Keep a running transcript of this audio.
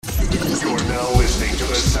You're now listening to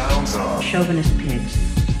the sounds of Chauvinist Pigs.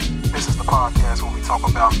 This is the podcast where we talk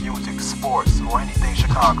about music, sports, or anything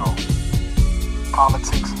Chicago.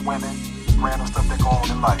 Politics, women, random stuff that go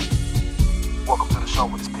on in life. Welcome to the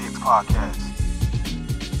Chauvinist Pigs podcast.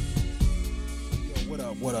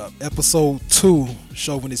 Yo, what up? Episode 2,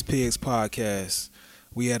 Chauvinist Pigs podcast.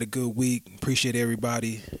 We had a good week. Appreciate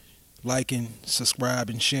everybody liking,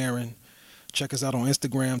 subscribing, sharing. Check us out on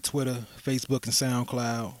Instagram, Twitter, Facebook, and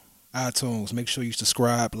SoundCloud, iTunes. Make sure you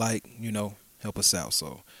subscribe, like, help us out.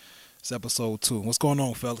 So it's episode 2. What's going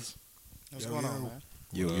on, fellas? What's going on, man?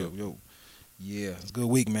 Yo. Yeah, it's a good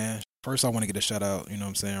week, man. First, I want to get a shout out,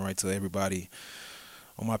 right to everybody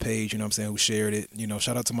on my page, who shared it.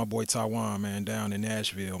 Shout out to my boy Taiwan, man, down in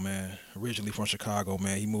Nashville, man. Originally from Chicago,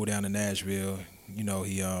 man. He moved down to Nashville. He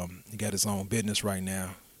got his own business right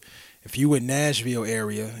now. If you in Nashville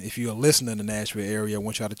area, if you're a listener in the Nashville area, I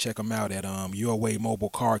want y'all to check him out at Your Way Mobile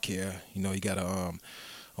Car Care. He got a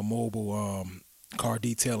mobile car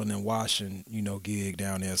detailing and washing, gig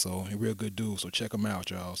down there. So a real good dude. So check him out,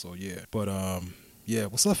 y'all. So yeah. But yeah,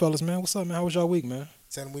 what's up, fellas, man? What's up, man? How was y'all week, man?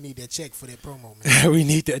 Tell them we need that check for that promo, man. We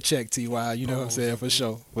need that check, T.Y. You know what I'm saying? For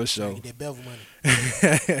sure. Get that Bevel money.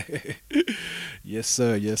 Yes,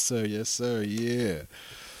 sir. Yeah.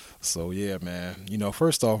 So, yeah, man.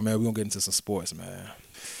 First off, man, we're going to get into some sports, man.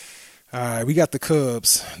 All right, we got the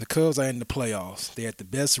Cubs. The Cubs are in the playoffs. They had the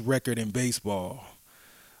best record in baseball.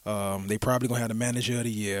 They probably going to have the manager of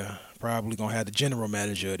the year. Probably going to have the general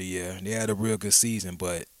manager of the year. They had a real good season,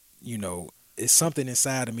 but, it's something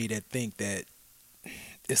inside of me that think that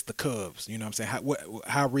it's the Cubs. You know what I'm saying?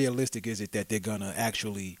 How realistic is it that they're going to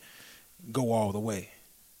actually go all the way?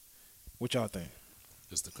 What y'all think?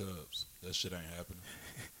 It's the Cubs. That shit ain't happening.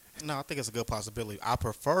 No, I think it's a good possibility. I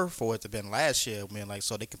prefer for it to have been last year, man,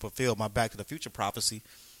 so they can fulfill my Back to the Future prophecy,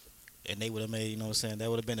 and they would have made, that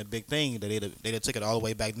would have been a big thing that they'd have took it all the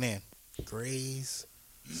way back then. Gray's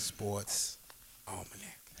Sports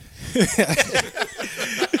Almanac.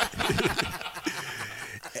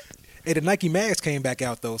 Hey, the Nike Mags came back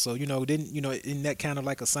out though, so isn't that kind of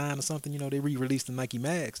like a sign or something? They re-released the Nike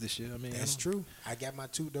Mags this year. I mean, that's true. I got my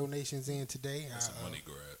 2 donations in today. That's a money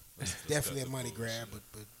grab. That's definitely a money grab, but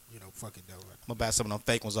fuck it though. I'm gonna buy some of them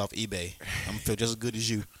fake ones off eBay. I'm gonna feel just as good as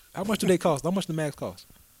you. How much do they cost? How much the Mags cost?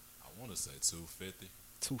 I want to say $250.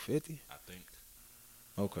 $250? I think.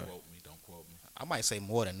 Okay. Don't quote me. I might say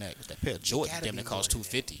more than that. 'Cause that pair of Jordans damn near cost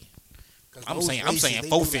 $250. I'm those saying laces, they look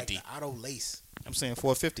like $450. the auto lace. I'm saying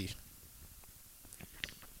 $450.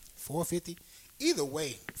 $450. Either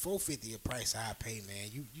way, $450 a price I pay, man.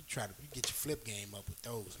 You get your flip game up with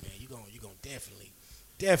those, man. You gonna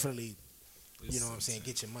definitely. You know what I'm saying?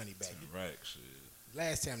 Get your money back. Right, shit.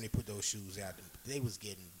 Last time they put those shoes out, they was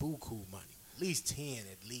getting buku money. At least 10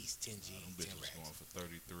 G's. Them bitches was going for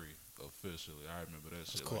 33 officially. I remember that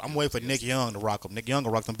shit. Cool. I'm waiting for Nick Young to rock them. Nick Young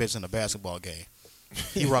will rock them bitches in a basketball game.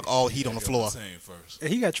 He rock all heat on the floor. Team first. Hey,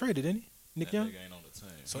 he got traded, didn't he? Nick Young? Nigga ain't on the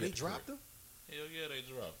team. So they dropped him? Hell yeah, they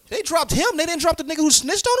dropped him. They dropped him. They didn't drop the nigga who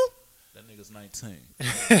snitched on him. That nigga's 19.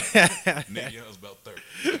 Nick Young's about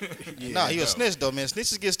 30. Nah, he was snitch though, man.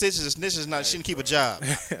 Snitches get stitches, and snitches shouldn't keep a job.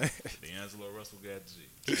 D'Angelo Russell got G.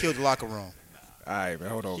 He killed the locker room. All right, man,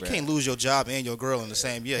 hold on, You man. can't lose your job and your girl in the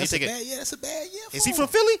same year. That's a bad year. Is he from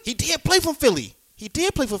Philly? He did play from Philly.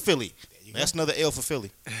 That's another L for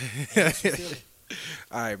Philly.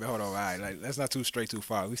 All right, man, hold on. All right, let's not too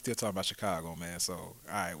far. We still talking about Chicago, man. So, all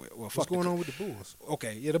right, well, fuck. What's going on with the Bulls?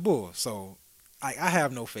 Okay, yeah, the Bulls. So, I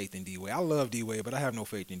have no faith in D-Wade. I love D-Wade, but I have no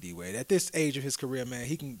faith in D-Wade. At this age of his career, man,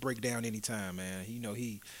 he can break down any time, man. He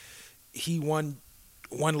one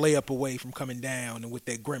layup away from coming down, and with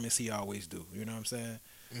that grimace he always do. You know what I'm saying?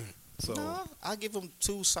 So No, I give him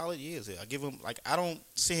 2 solid years here. I give him I don't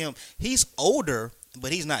see him. He's older,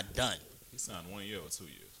 but he's not done. He signed 1 year or 2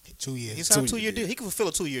 years. 2 years. He signed a 2-year deal. He can fulfill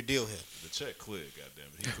a 2-year deal here. The check cleared,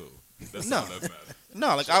 goddammit. He cool. That's No. all that matters.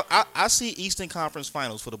 No, I see Eastern Conference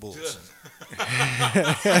Finals for the Bulls.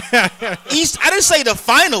 I didn't say the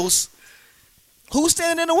finals. Who's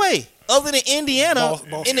standing in the way? Other than Indiana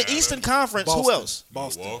in the Eastern Conference, Boston. who else?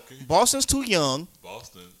 Boston. Milwaukee, Boston's too young.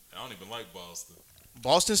 Boston. I don't even like Boston.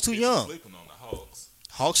 Boston's too He's young. sleeping on the Hawks.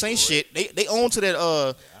 Hawks ain't shit. They own to that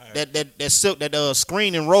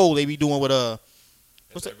screen and roll they be doing with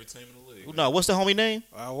That's every team in the league. no, what's the homie name?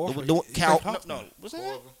 Cal. No, what's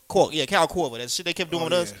that? Corver. Yeah, Cal Corver. That shit they kept doing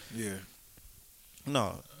with us. Yeah.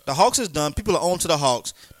 No, the Hawks is done. People are on to the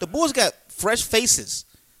Hawks. The Bulls got fresh faces.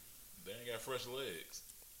 They ain't got fresh legs.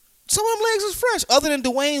 Some of them legs is fresh, other than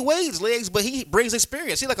Dwayne Wade's legs, but he brings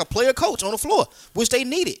experience. He's like a player coach on the floor, which they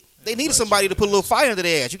needed. They needed somebody to put a little fire under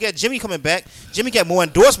their ass. You got Jimmy coming back. Jimmy got more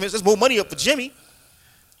endorsements. There's more money up for Jimmy.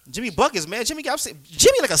 Jimmy buckets, man. Jimmy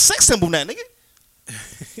like a sex symbol now, nigga.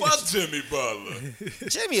 Fuck Jimmy Butler.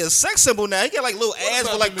 Jimmy a sex symbol now. He got like little What ass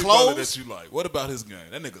about with like Jimmy Butler clothes. that you like? What about his game?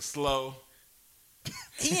 That nigga slow.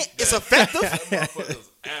 It's effective. That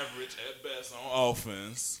motherfucker's average at best on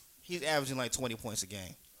offense. He's averaging like 20 points a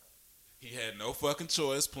game. He had no fucking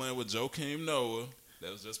choice playing with Joakim Noah.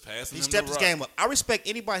 That was just passing He him stepped the his rock. game up. I respect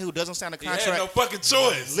anybody who doesn't sign a He contract. had no fucking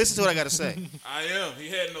choice. Listen to what I got to say. I am. He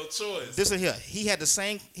had no choice. Listen here. He had the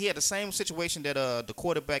same situation that the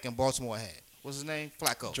quarterback in Baltimore had. What's his name?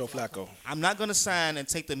 Flacco. Joe Flacco. I'm not going to sign and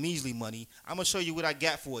take the measly money. I'm going to show you what I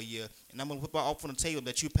got for a year, and I'm going to put my offer on the table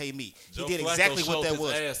that you pay me. Joe He did Flacco exactly what showed that his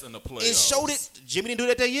was. ass in the playoffs. It showed it. Jimmy didn't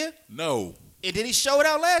do that year? No. And then he showed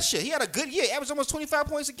out last year. He had a good year. Averaged almost 25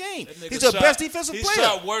 points a game. That nigga He's the shot- best defensive he player.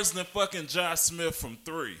 shot worse than fucking Josh Smith from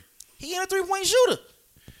 3. He ain't a three-point shooter.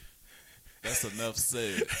 That's enough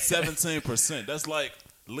said. 17%. That's like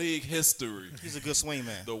league history. He's a good swing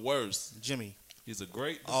man. The worst. Jimmy. He's a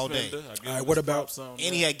great All day. defender. I give All right, him what his about- props on And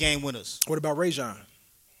that. he had game winners. What about Rajon?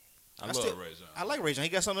 I love still- Ray John. I like Ray John. He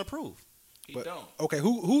got something to prove. He But- don't. Okay,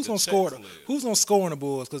 who's The gonna score? checks list. Who's gonna score on the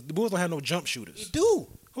Bulls? Because the Bulls don't have no jump He shooters. do.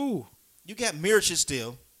 Who? You got Miricic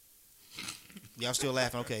still. Y'all still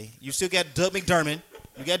laughing. Okay. You still got Doug McDermott.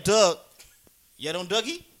 You got Doug. You don't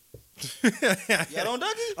Dougie? You don't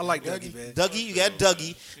Dougie? I like Dougie, man. Dougie, you got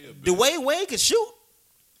Dougie. He a bitch. Dwayne Wade can shoot.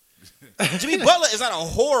 Jimmy Butler is not a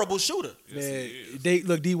horrible shooter. Yes, he Man, is. they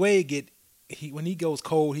look. D Wade when he goes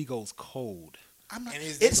cold, he goes cold. I'm not, And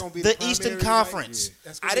is that it's gonna be the the Eastern primary, like, Conference. yeah,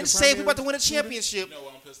 that's gonna I be didn't the say we about to primary win a shooter? championship. You know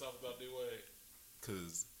why I'm pissed off about D Wade?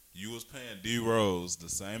 Because you was paying D Rose the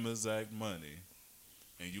same exact money,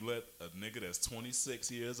 and you let a nigga that's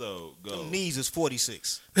 26 years old go. Them knees is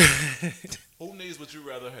 46. Who needs what you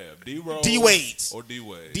rather have? D Rose D Wade's. or D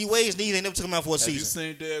Wade? D Wade's knees ain't never took him out for a Have you season.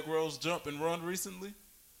 seen Derrick Rose jump and run recently?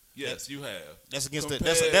 Yes, you have. That's against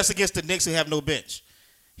Compared- that's against the Knicks who have no bench.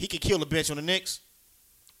 He can kill the bench on the Knicks.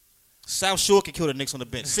 South Shore can kill the Knicks on the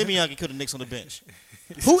bench. Simeon can kill the Knicks on the bench.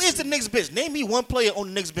 Who is the Knicks bench? Name me one player on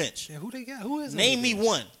the Knicks bench. Yeah, who they got? Who is? Name me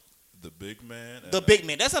one. The big man. The big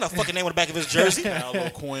man. That's not a fucking name on the back of his jersey. Kyle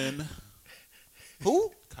O'Quinn.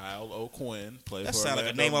 Who? Kyle O'Quinn played That for sounds like a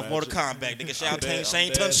Orlando name off Mortal Magic. Kombat. Nigga, I'm Shao dead, Tang, I'm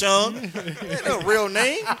Shane dead. Tun Shun. That ain't a real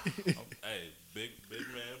name. Hey, big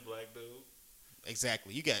man, black dude.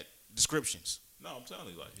 Exactly. You got descriptions. No, I'm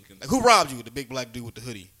telling you, like he can. Like, who robbed you? The big black dude with the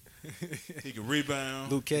hoodie. He can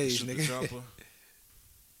rebound. Luke Cage, shoot the nigga. jumper.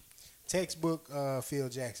 Textbook Phil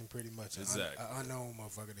Jackson, pretty much. Exactly. An unknown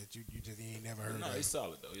motherfucker that you just ain't never heard No, of. he's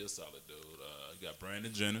solid though. He's a solid dude. You got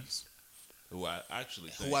Brandon Jennings, who I actually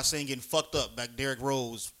think Who I seen getting fucked up back Derrick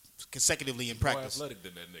Rose consecutively in more practice. athletic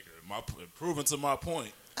than that nigga. Proving to my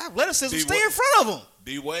point, Athleticism, D- stay in front of him.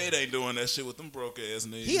 D Wade ain't doing that shit with them broke ass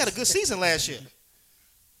knees. He had a good season last year.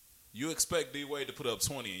 You expect D Wade to put up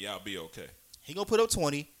 20 and y'all be okay? He gonna put up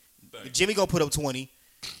 20. Thank you. Jimmy gonna put up 20.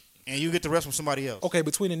 And you get the rest from somebody else. Okay,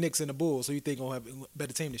 between the Knicks and the Bulls, who you think gonna have a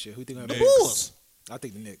better team this year? Who you think gonna The have a better Bulls. I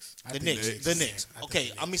think the Knicks. I The think Knicks. the The Knicks. I think Okay,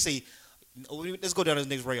 the let me see. Let's go down this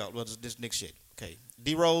Knicks rail. This Knicks shit. Okay.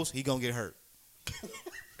 D Rose, he gonna get hurt.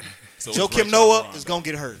 So Joe is Kim Rajon Noah Rondo. is gonna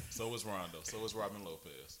get hurt. So is Rondo. So is Robin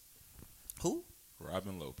Lopez. Who?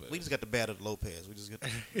 Robin Lopez. We just got the bad of Lopez. We just got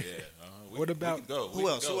yeah. What about- we can go. Who We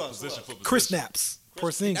can else? go Who else? Position Who for Chris position. Naps,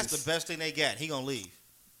 Porzingis. That's the best thing they got. He gonna leave.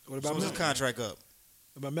 What As about soon as his Melo? contract up.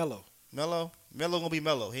 What about Melo? Melo gonna be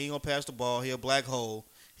Melo. He ain't gonna pass the ball. He a black hole.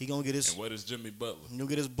 He gonna get his And what is Jimmy Butler? he gonna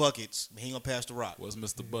get his buckets. But he ain't gonna pass the rock. What's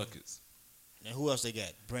Mr. Buckets? And who else they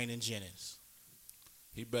got? Brandon Jennings.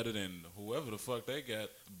 He better than whoever the fuck they got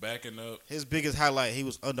backing up. His biggest highlight, he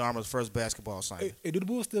was Under Armour's first basketball signing. Hey, do the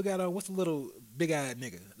Bulls still got what's the little big-eyed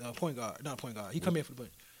nigga, point guard? Not point guard. He come in for the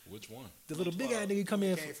bunch. Which one? The little big-eyed nigga come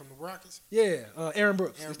in. Came from the Rockets. Yeah, Aaron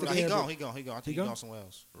Brooks. Aaron They still Brooks. He got gone. Brooks. He gone. I think He he gone? gone somewhere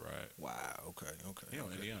else. Right. Wow. Okay. He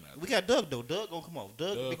on Indiana. We got Doug though. Doug gonna come off.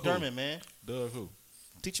 Doug Doug McDermott, man. Doug who?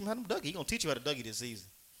 Teach him how to Dougie. He gonna teach you how to Dougie this season.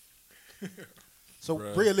 So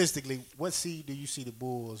Right. realistically, what seed do you see the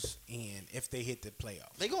Bulls in if they hit the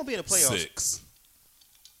playoffs? They gonna be in the playoffs. 6.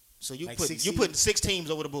 So you Like put six you seed? putting 6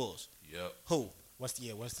 teams over the Bulls. Yep. Who? What's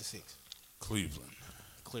the six? Cleveland.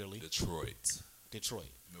 Clearly, Detroit. Detroit.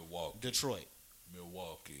 Milwaukee. Detroit.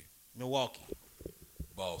 Milwaukee. Milwaukee.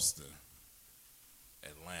 Boston.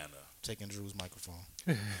 Atlanta. Taking Drew's microphone.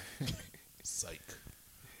 Psych.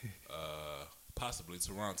 Possibly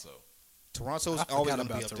Toronto. Toronto's I always forgot gonna be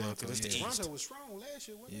about up there Toronto, because it's the yeah. East. Toronto was strong last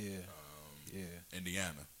year, wasn't it? Yeah. Yeah.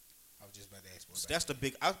 Indiana. I was just about to ask what So about that's the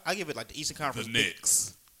big. I give it like the Eastern The Conference. big-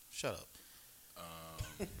 Knicks. Shut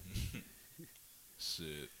up. Shit.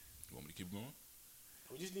 You want me to keep going?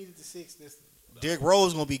 we just needed the six. This Derrick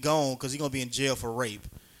Rose gonna be gone because he's gonna be in jail for rape.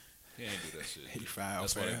 He ain't do that shit. He foul,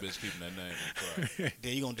 That's why fam. that bitch keeping that name in cry.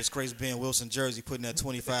 Then you gonna disgrace Ben Wilson jersey, putting that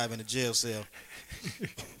 25 in the jail cell.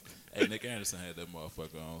 Hey, Nick Anderson had that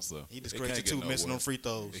motherfucker on, so He it disgraced can't you get too, no missing them worse. free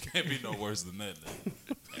throws. It can't be no worse than that.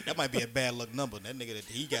 Nigga. That might be a bad luck number. That nigga that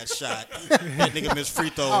he got shot. That nigga missed free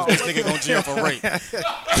throws. This nigga gonna jail for rape. All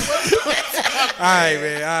right,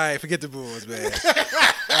 man. All right, forget the Bulls, man.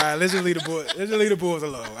 All right, let's just leave the Bulls. Let's just leave the Bulls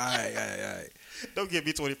alone. All right, all right, all right. Don't give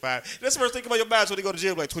me 25. That's the first thing about your match when they go to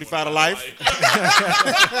jail, like 25 to life.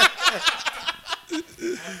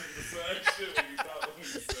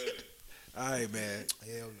 All right, man.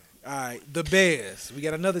 Hell no. All right, the Bears. We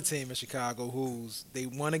got another team in Chicago they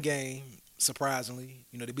won a game. Surprisingly,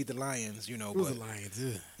 they beat the Lions. Who's but the Lions?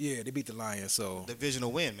 Ugh. yeah, they beat the Lions. So,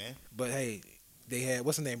 Divisional win, man. but hey, they had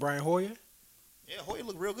what's his name, Brian Hoyer. Yeah, Hoyer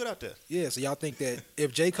look real good out there. Yeah, so y'all think that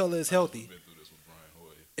if Jay Cutler is healthy, Been through this with Brian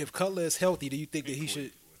Hoyer. if Cutler is healthy, do you think that he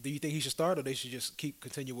should? Do you think he should start, or they should just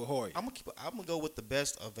continue with Hoyer? I'm gonna go with the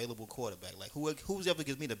best available quarterback. Like who's ever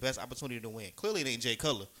gives me the best opportunity to win. Clearly, it ain't Jay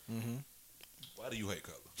Cutler. Mm-hmm. Why do you hate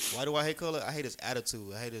Cutler? Why do I hate Cutler? I hate his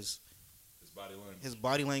attitude. I hate His body language. his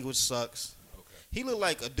body language sucks. Okay. He look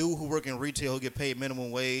like a dude who work in retail who get paid minimum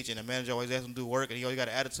wage, and the manager always asks him to do work, and he always got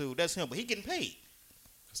an attitude. That's him, but he getting paid.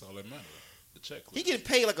 That's all that matters. The checklist. He getting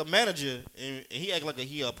paid like a manager, and he act like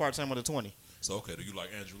he a part time under 20. So okay, do you like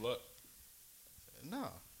Andrew Luck? No,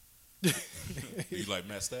 Do you like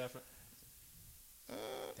Matt Stafford?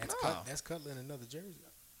 That's Cutler in another jersey.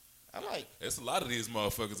 I like. It's a lot of these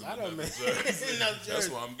motherfuckers in I the don't know. jersey. Another That's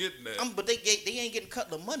jersey. what I'm getting at. But they ain't getting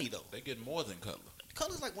Cutler money though. They get more than Cutler.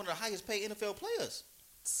 Cutler's like one of the highest paid NFL players.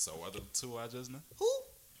 So are the two I just named? Who?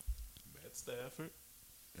 Matt Stafford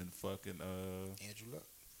and fucking Andrew Luck.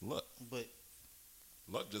 Luck. But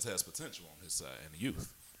Luck just has potential on his side and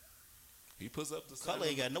youth. He puts up the same Cutler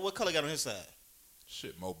ain't got no. What Cutler got on his side?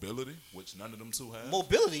 shit mobility, which none of them two have.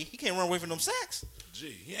 Mobility. He can't run away from them sacks. Gee,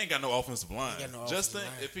 he ain't got no offensive line. got no Just offensive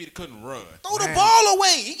think line. if he couldn't run. Throw the Line- ball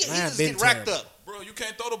away. He line just been get racked terrible. up. Bro, you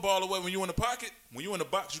can't throw the ball away when you in the pocket. When you in the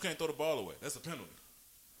box, you can't throw the ball away. That's a penalty.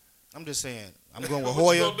 I'm just saying. I'm going with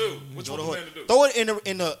What you Hoyer. gonna do? What you Go to want the Hoyer. man to do? Throw it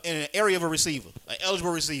in an area of a receiver, an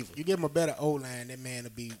eligible receiver. You give him a better O line, that man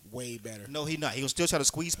will be way better. No, he not. He gonna still try to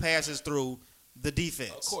squeeze passes through the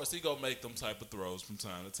defense. Of course, he gonna make them type of throws from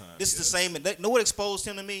time to time. This is the yes. same. Know what exposed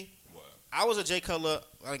him to me? What? I was a Jay Cutler.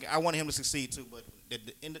 Like I wanted him to succeed too, but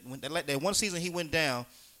when that one season he went down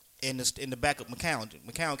in the back of McCown.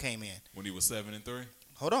 McCown came in. When he was 7-3,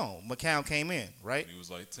 Hold on, McCown came in, right? he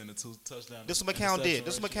was like 10-2 touchdown. This is what McCown did.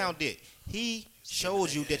 This is what interception McCown did. He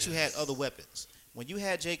showed you that you had other weapons. When you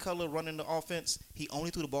had Jay Cutler running the offense, he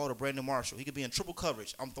only threw the ball to Brandon Marshall. He could be in triple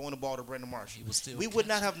coverage. I'm throwing the ball to Brandon Marshall. We would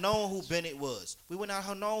not have known who Bennett was. We would not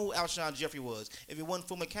have known who Alshon Jeffrey was if it wasn't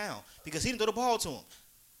for McCown because he didn't throw the ball to him.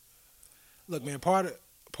 Look, man, part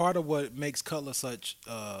of what makes Cutler such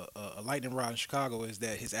a lightning rod in Chicago is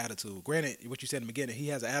that his attitude. Granted, what you said in the beginning, he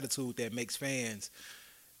has an attitude that makes fans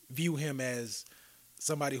view him as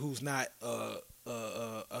somebody who's not a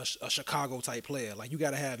Chicago type player. Like, you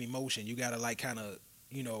got to have emotion. You got to like kind of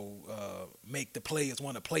make the players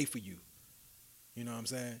want to play for you. You know what I'm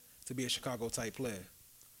saying? To be a Chicago type player.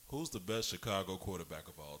 Who's the best Chicago quarterback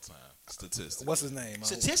of all time? Statistically. What's his name?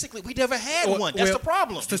 Statistically, we never had Well, one. That's well, the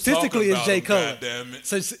problem. Statistically, Talking it's about Jay him, Cutler. goddammit.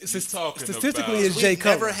 So, You talking statistically, about- it's Jay We've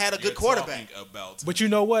Cutler. never had a good You're quarterback. talking about him. But you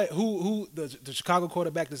know what? Who the Chicago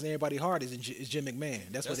quarterback that's in everybody's heart is Jim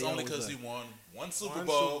McMahon. That's what That's they only always because say. he won one Super One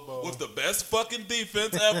Bowl Super Bowl. with the best fucking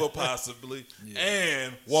defense ever, possibly,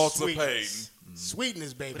 and Walter Sweetness. Payton.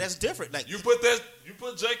 Sweetness, baby. But that's different. Like You put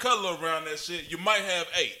Jay Cutler around that shit, you might have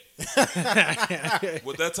 8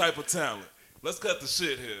 with that type of talent. Let's cut the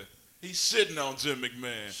shit here. He's shitting on Jim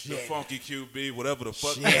McMahon, the Shit. funky QB, whatever the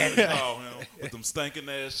fuck Shit. you call him, with them stinking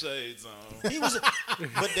ass shades on. he was,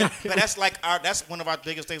 but that's like that's one of our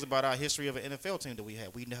biggest things about our history of an NFL team that we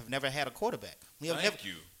have. We have never had a quarterback. We have never. Thank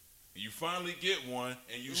you. You finally get one,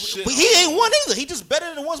 and you shit. But on he ain't him. one either. He just better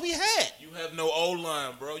than the ones we had. You have no O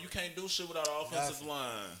line, bro. You can't do shit without an offensive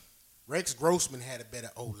line. Rex Grossman had a better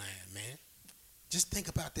O line, man. Just think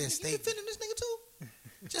about that You statement. defending this nigga too?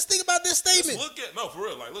 Just think about this Just statement. for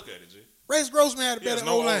real, like look at it, G. Rex Grossman had a He has better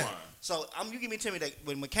no O line. O-line. So you give me tell me that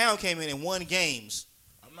when McCown came in and won games,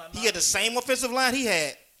 I'm not he had the knocking same offensive line he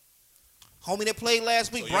had. Homie that played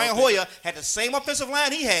last week, So you Brian don't think- Hoyer, had the same offensive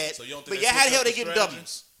line he had. So you don't think but they yeah, how the switch hell up they the getting strategy?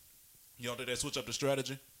 W's? You don't think they switch up the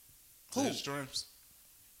strategy? To Who? his strengths?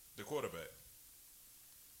 The quarterback.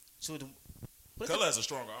 So Cutler has a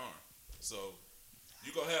stronger arm. So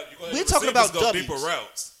you go have We're your talking receivers about go W's. deeper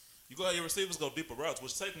routes. You go have your receivers go deeper routes,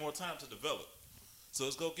 which take more time to develop. So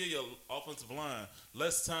it's gonna give your offensive line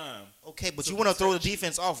less time. okay, but So you want to throw the protect you.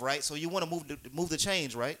 defense off, right? So you want to move the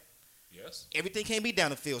change, right? Yes. Everything can't be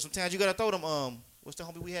down the field. Sometimes you gotta throw them. What's the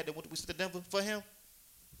homie we had that we sent to Denver for him?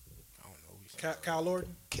 I don't know. Kyle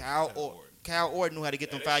Orton. Kyle Orton knew how to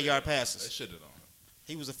get them 5-yard They passes. shitted on him.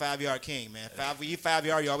 He was a 5-yard king, man. 5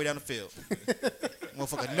 yard, you all the way down the field.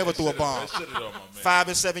 Motherfucker never threw a bomb. They shitted on my man. 5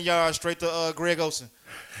 and 7 yards straight to Greg Olsen.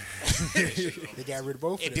 They got rid of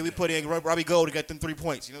both. And then we put in Robbie Gold to get them 3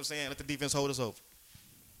 points. You know what I'm saying? Let the defense hold us over.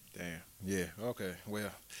 Damn. Yeah. Okay.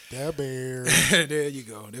 Well, The Bears. there you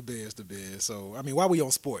go. The Bears. So, I mean, while we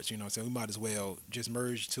on sports, you know what I'm saying, we might as well just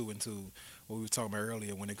merge two into what we were talking about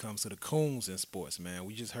earlier when it comes to the coons in sports, man.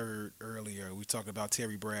 We just heard earlier, we talked about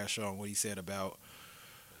Terry Bradshaw and what he said about,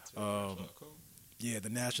 the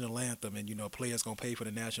national anthem. And, you know, players going to pay for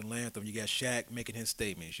the national anthem. You got Shaq making his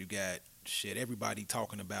statements. You got, everybody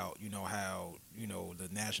talking about, you know, how, you know,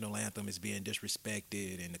 the national anthem is being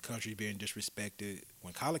disrespected and the country being disrespected.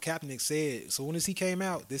 When Colin Kaepernick said, as soon as he came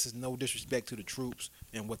out, this is no disrespect to the troops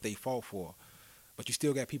and what they fought for. But you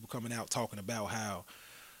still got people coming out talking about how,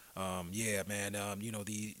 you know,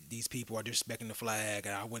 these people are disrespecting the flag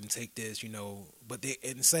and I wouldn't take this, you know. But they,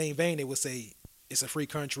 in the same vein, they would say, it's a free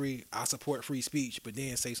country, I support free speech, but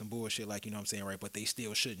then say some bullshit like, you know what I'm saying, right, but they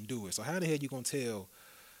still shouldn't do it. So how the hell you going to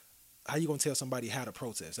tell somebody how to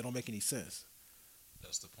protest? It don't make any sense.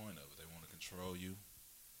 That's the point of it. They want to control you.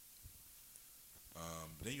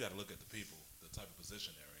 But then you got to look at the people, the type of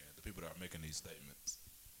position they're in, the people that are making these statements.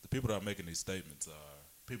 The people that are making these statements are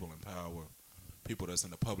people in power, people that's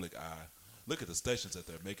in the public eye. Look at the stations that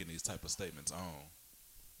they're making these type of statements on.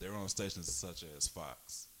 They're on stations such as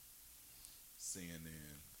Fox,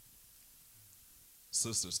 CNN,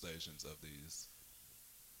 sister stations of these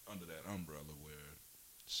under that umbrella where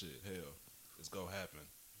it's gonna happen.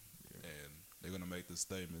 And they're gonna make this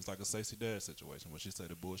statement. It's like a Stacey Dash situation where she say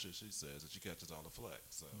the bullshit she says and she catches all the flack.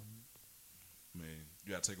 So, I mean,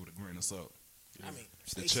 you gotta take it with a grain of salt. I mean,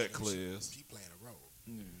 The check clears. She playing a role.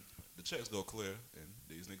 The checks go clear, and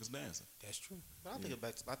these niggas dancing. That's true. But I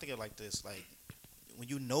think it like this: like when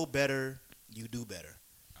you know better, you do better.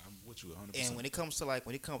 I'm with you 100%. And when it comes,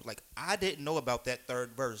 I didn't know about that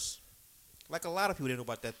third verse. Like a lot of people didn't know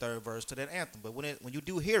about that third verse to that anthem. But when you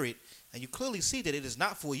do hear it, and you clearly see that it is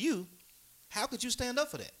not for you, how could you stand up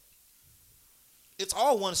for that? It's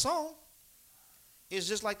all one song. It's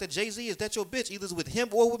just like the Jay-Z, Is That Your Bitch? Either it's with him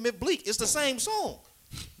or with Mick Bleak. It's the same song.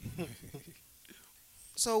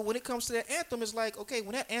 So when it comes to that anthem, it's like, okay,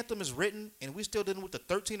 when that anthem is written, and we still dealing with the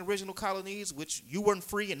 13 original colonies, which you weren't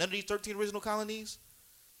free in none of these 13 original colonies,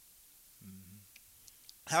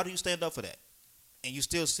 how do you stand up for that? And you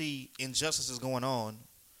still see injustices going on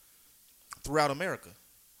throughout America.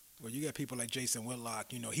 Well, you got people like Jason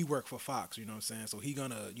Whitlock, you know, he worked for Fox, you know what I'm saying? So he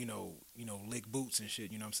gonna, you know, lick boots and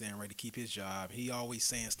shit, you know what I'm saying, right, to keep his job. He always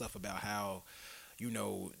saying stuff about how, you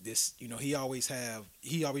know, this, you know, he always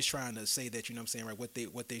trying to say that, you know what I'm saying, right,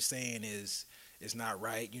 what they're saying is not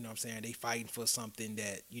right, you know what I'm saying? They fighting for something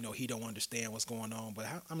that, you know, he don't understand what's going on. But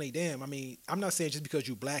I'm not saying just because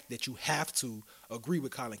you black that you have to agree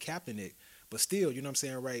with Colin Kaepernick, but still, you know what I'm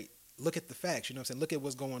saying, right? Look at the facts, you know what I'm saying? Look at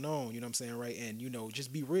what's going on, you know what I'm saying, right? And, you know,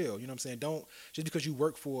 just be real, you know what I'm saying? Don't, just because you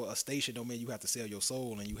work for a station don't mean you have to sell your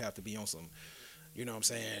soul and you have to be on some, you know what I'm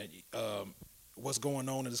saying, what's going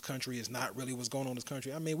on in this country is not really what's going on in this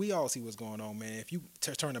country. I mean, we all see what's going on, man. If you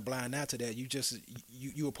turn a blind eye to that,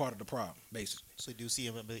 you a part of the problem, basically. So do you see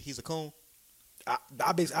him, but he's a coon?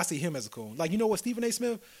 I see him as a coon. Like, you know what, Stephen A.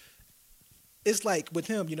 Smith, it's like with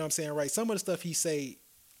him, you know what I'm saying, right? Some of the stuff he say,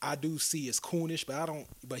 I do see as coonish,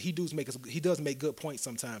 but he does make good points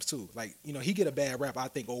sometimes too. Like, you know, he get a bad rap, I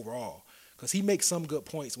think, overall, because he makes some good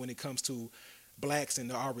points when it comes to blacks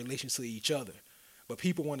and our relations to each other. But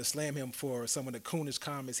people want to slam him for some of the coonish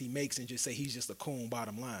comments he makes and just say he's just a coon,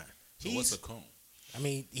 bottom line. So what's a coon? I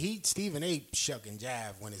mean, Stephen A. shuck and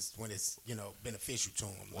jive when it's you know beneficial to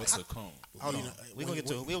him. What's a coon? Hold on, we gonna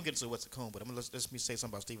get to what's a coon, but let me say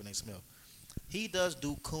something about Stephen A. Smith. He does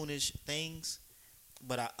do coonish things,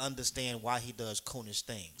 but I understand why he does coonish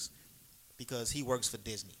things because he works for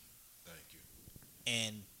Disney. Thank you.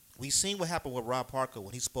 And we seen what happened with Rob Parker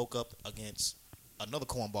when he spoke up against another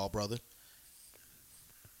cornball brother,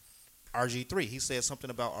 RG3. He said something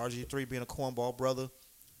about RG3 being a cornball brother.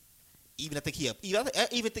 I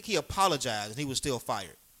even think he apologized and he was still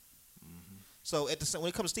fired. Mm-hmm. So when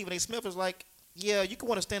it comes to Stephen A. Smith, it's like, yeah, you can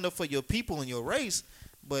want to stand up for your people and your race,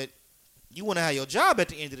 but you want to have your job at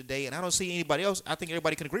the end of the day. And I don't see anybody else. I think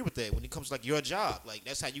everybody can agree with that when it comes to like your job. Like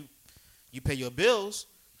that's how you pay your bills.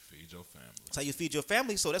 Feed your family. That's how you feed your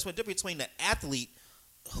family. So that's what the difference between the athlete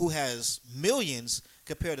who has millions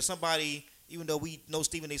compared to somebody. Even though we know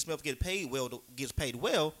Stephen A. Smith gets paid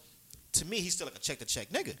well, to me he's still like a check-to-check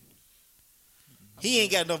nigga. He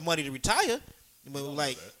ain't got enough money to retire. But Don't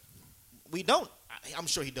like, do that. we don't. I'm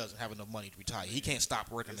sure he doesn't have enough money to retire. He can't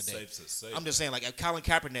stop working It's today. safe to say I'm just that. saying, like Colin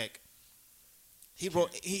Kaepernick, he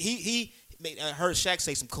wrote. He made, I heard Shaq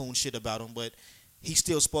say some coon shit about him, but he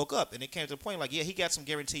still spoke up, and it came to the point like, yeah, he got some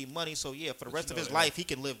guaranteed money, so yeah, for the But rest you of know his that- life, he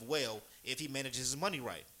can live well if he manages his money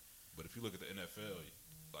right. But if you look at the NFL,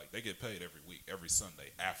 like they get paid every week, every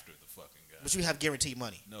Sunday after the fucking game. But you have guaranteed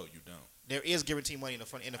money. No, you don't. There is guaranteed money in the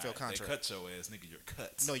front NFL Alright, contract. They cut your ass, nigga. Your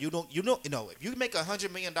cuts. No, you don't. You know, if you make $100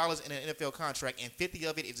 million in an NFL contract and 50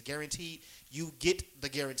 of it is guaranteed, you get the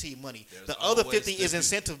guaranteed money. There's The other always 50 is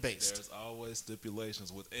incentive based. There's always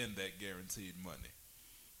stipulations within that guaranteed money.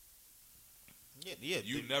 Yeah.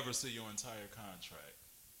 You never see your entire contract.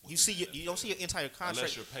 You see, you don't see your entire contract,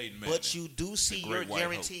 Unless you're Peyton Manning. but you do see your great white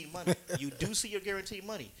guaranteed money. You do see your guaranteed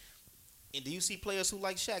money. And do you see players who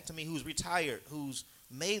like Shaq, to me, who's retired, who's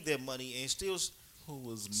made their money and still Who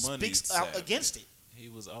was money speaks out savvy. against it? He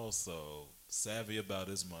was also savvy about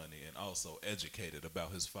his money and also educated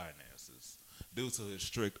about his finances due to his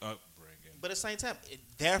strict upbringing. But at the same time,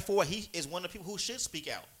 therefore, he is one of the people who should speak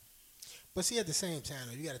out. But see, at the same time,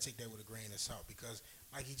 though, you got to take that with a grain of salt because,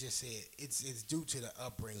 like he just said, it's due to the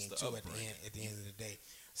upbringing It's the too. upbringing. At the end of the day,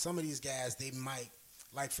 some of these guys they might,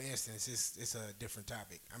 like for instance, it's a different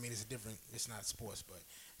topic. I mean, it's not sports, but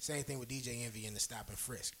same thing with DJ Envy and the stop and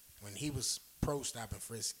frisk. When he was pro stop and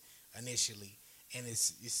frisk initially, and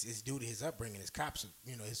it's due to his upbringing. His cops,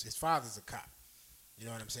 his father's a cop. You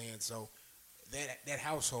know what I'm saying? So that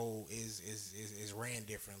household is ran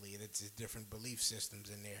differently. It's different belief systems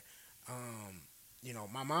in there.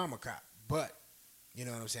 My mom a cop, but you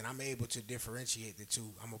know what I'm saying, I'm able to differentiate the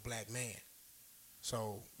two. I'm a black man.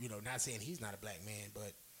 So, not saying he's not a black man,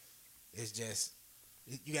 but it's just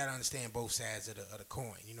you got to understand both sides of the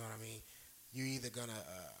coin. You know what I mean? You're either going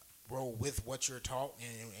to roll with what you're taught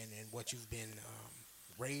and what you've been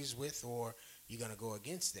raised with, or you're going to go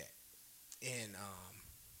against that. And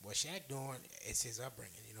what Shaq doing is his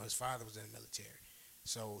upbringing. His father was in the military.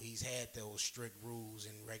 So he's had those strict rules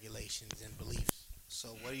and regulations and beliefs. So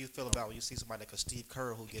what do you feel about when you see somebody like a Steve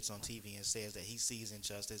Kerr who gets on TV and says that he sees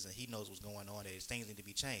injustice and he knows what's going on, that things need to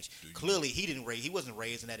be changed? Clearly, he wasn't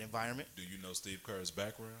raised in that environment. Do you know Steve Kerr's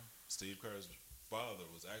background? Steve Kerr's father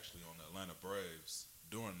was actually on the Atlanta Braves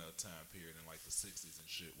during that time period in like the 60s and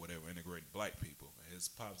shit, where they were integrating black people. And his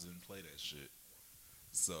pops didn't play that shit.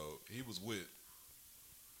 So he was with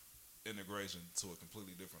integration to a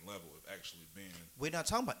completely different level of actually being. We're not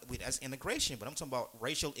talking about that's integration, but I'm talking about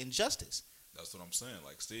racial injustice. That's what I'm saying.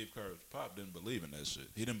 Like, Steve Kerr's pop didn't believe in that shit.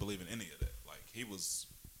 He didn't believe in any of that. Like, he was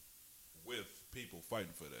with people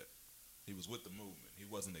fighting for that. He was with the movement. He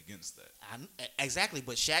wasn't against that. Exactly,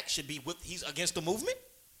 but Shaq should be he's against the movement?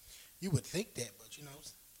 You would think that, but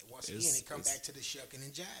once again, it come back to the shucking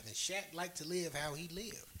and jiving. Shaq liked to live how he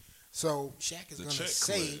lived. So Shaq is The going to check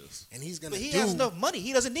say, clears. and he's going to But do. he has enough money.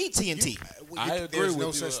 He doesn't need TNT. I agree there's with no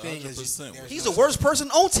you such thing as 100% there's He's no the worst person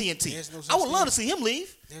on TNT. There's no such I would love thing. to see him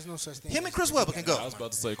leave. There's no such thing. Him and as- Chris as Webber you can got go. I was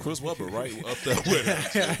about to say Chris Webber right up there with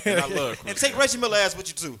him. And I love Chris And take Webber. Reggie Miller ass with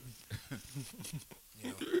you too.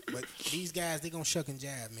 But these guys, they gonna shuck and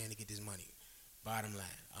jive, man, to get this money. Bottom line.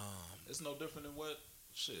 It's no different than what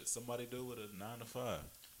somebody do with a 9 to 5.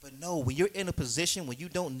 But no, when you're in a position when you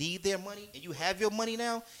don't need their money and you have your money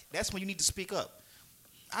now, that's when you need to speak up.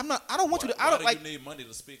 I don't want you to. I don't Why like do you need money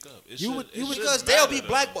to speak up? It you shouldn't because they'll matter, be though.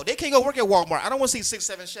 blackballed. They can't go work at Walmart. I don't want to see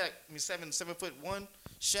 6'7" Shaq. I mean 7'1"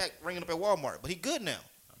 Shaq ringing up at Walmart. But he good now.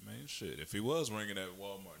 I mean, shit. If he was ringing at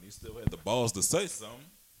Walmart and he still had the balls to say something,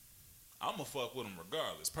 I'ma fuck with him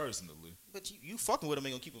regardless, personally. But you fucking with him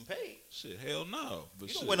ain't gonna keep him paid. Shit, hell no. But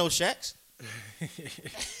You shit, don't wear no Shaqs.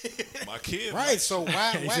 my kid. Right. So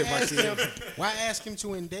why said my ask him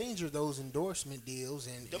to endanger those endorsement deals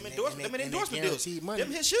and Them and endorsement that deals. guaranteed money?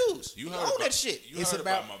 Them his shoes. You You heard own about, that shit. You It's heard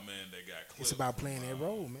about- my man that got clipped. It's about playing from, that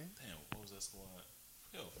role, man. Damn, what was that squad?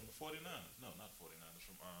 Hell, from the 49ers. No, not 49ers.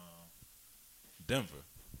 From Denver.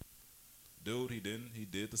 Dude, he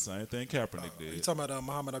did the same thing Kaepernick did. You talking about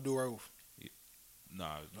Muhammad Abdul-Rauf?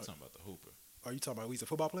 Nah, you talking about the Hooper. Are you talking about he's a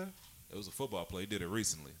football player? It was a football play. He did it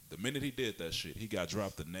recently. The minute he did that shit, he got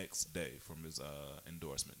dropped the next day from his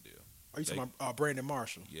endorsement deal. Are you talking about Brandon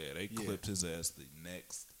Marshall? Yeah, they clipped his ass the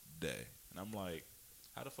next day. And I'm like,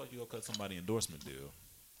 how the fuck you gonna cut somebody endorsement deal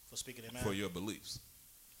For speaking their for mind. your beliefs?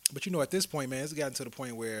 But at this point, man, it's gotten to the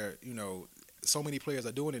point where so many players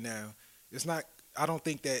are doing it now. It's not. I don't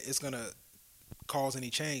think that it's gonna cause any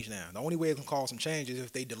change now. The only way it can cause some change is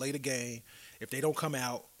if they delay the game, if they don't come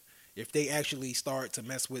out, if they actually start to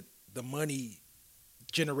mess with the money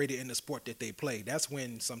generated in the sport that they play. That's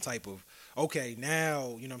when some type of, okay,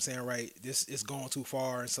 now, you know what I'm saying, right, this is going too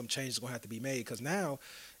far and some change is going to have to be made, because now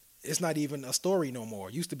it's not even a story no more.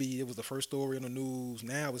 It used to be it was the first story in the news.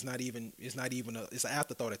 Now it's not even it's an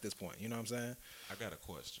afterthought at this point. You know what I'm saying? I got a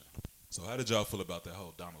question. So how did y'all feel about that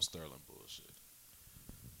whole Donald Sterling bullshit?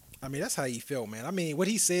 I mean, that's how he felt, man. I mean, what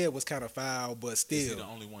he said was kind of foul, but still. Is he the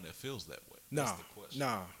only one that feels that way? Nah, That's the question.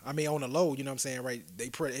 nah. I mean, on the low, you know what I'm saying, right? They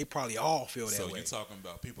probably all feel that So way. you talking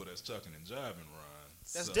about people that's chucking and jiving, Ron?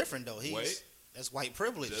 That's So- different though. Wait, That's white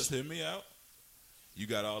privilege. just hear me out. You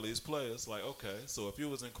got all these players. Like, okay, so if you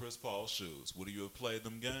was in Chris Paul's shoes, would you have played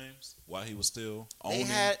them games while he was still owning?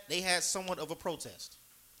 They had somewhat of a protest.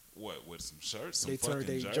 What, with some shirts, some They turned fucking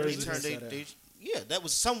they jerseys? They jerseys. turned that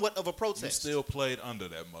was somewhat of a You protest. still played under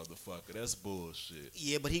that motherfucker. That's bullshit.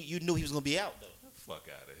 Yeah, but you knew he was gonna be out though. Fuck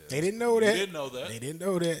out of here. They didn't know that. You didn't know that. They didn't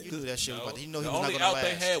know that. You knew that shit was No, about. You know he the was not only gonna out last.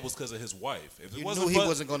 they had was because of his wife. If it You wasn't knew he for-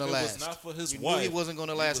 wasn't gonna if last. It was not for his You wife. knew he wasn't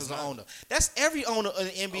gonna last was as an not- owner. That's every owner in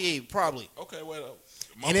the NBA probably. Okay, well,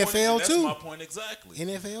 NFL that's too. my point exactly.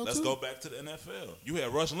 NFL Let's too. go back to the NFL. You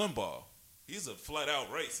had Rush Limbaugh. He's a flat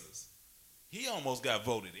out racist. He almost got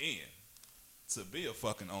voted in to be a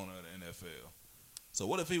fucking owner of the NFL. So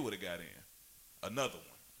what if he would have got in? Another one.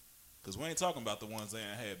 Because we ain't talking about the ones they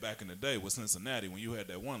ain't had back in the day with Cincinnati when you had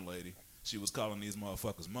that one lady. She was calling these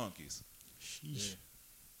motherfuckers monkeys. Sheesh.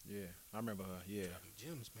 Yeah, I remember her. Yeah.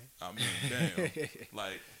 Gyms, man. I mean, damn.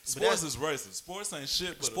 Like, sports is racist. Sports ain't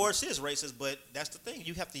shit. But Sports is racist, but that's the thing.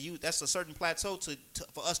 You have to use that's a certain plateau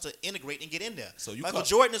for us to integrate and get in there. So you Michael call-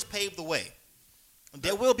 Jordan has paved the way.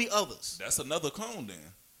 There will be others. That's another coon then.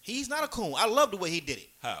 He's not a coon. I love the way he did it.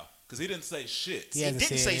 How? Because he didn't say shit. He He hasn't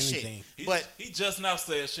didn't said say anything. shit. But He just now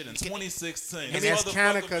said shit in 2016. And This that's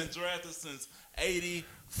kinda motherfucker 'cause- been drafted since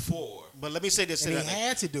 84. let me say this. And he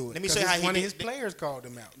had to do it. Let me 'cause say how he one of did- his players called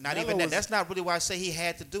him out. Not Melo even that. was- That's not really why I say he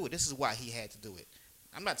had to do it. This is why he had to do it.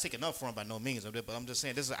 I'm not taking up for him by no means, but I'm just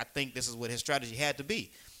saying I think this is what his strategy had to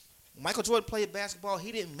be. Michael Jordan played basketball.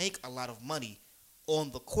 He didn't make a lot of money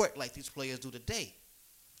on the court like these players do today.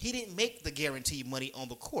 He didn't make the guaranteed money on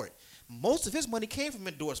the court. Most of his money came from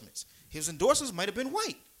endorsements. His endorsements might have been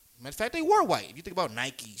white. Matter of fact, they were white. If you think about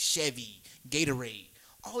Nike, Chevy, Gatorade,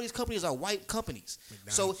 all these companies are white companies.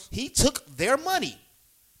 So he took their money.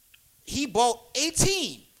 He bought a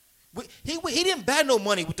team. He didn't buy no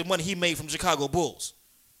money with the money he made from Chicago Bulls.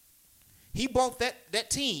 He bought that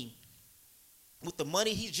team with the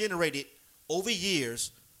money he generated over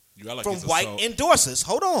years You got like from he's a white soul- endorsers.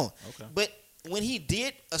 Hold on. Okay. But when he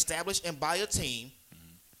did establish and buy a team,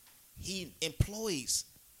 he employs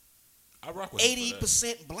I rock with him for that.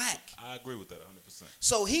 80% black. I agree with that 100%.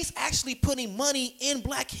 So he's actually putting money in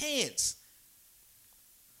black hands.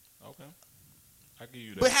 Okay. I give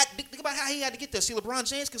you that. But think about how he had to get there. See, LeBron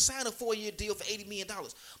James could sign a 4-year deal for $80 million.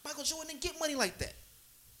 Michael Jordan didn't get money like that.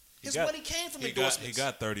 His money came from endorsements. He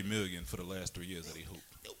got $30 million for the last 3 years that he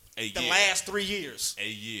hooped. The last 3 years. A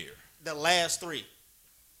year. The last 3.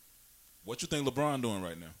 What you think LeBron doing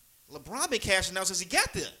right now? LeBron been cashing out since he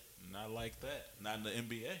got there. Not like that. Not in the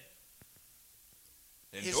NBA.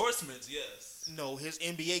 Endorsements, yes. No, his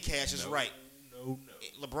NBA cash is No. right. No.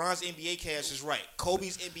 LeBron's NBA cash is right.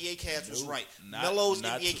 Kobe's NBA cash was right. Not- Melo's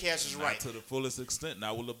not NBA to- cash is not right. to the fullest extent.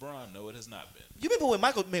 Not with LeBron. No, it has not been. You remember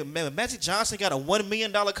when Magic Johnson got a $1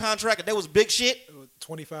 million contract and that was big shit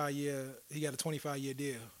 25-year. He got a 25-year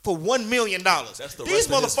deal. for $1 million? That's the These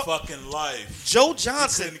rest of his motherfuckers. fucking life. Joe He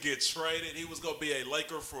Johnson. couldn't get traded. He was going to be a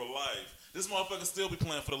Laker for life. This motherfucker still be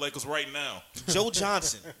playing for the Lakers right now. Joe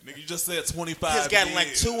Johnson Nigga, you just said 25 has gotten like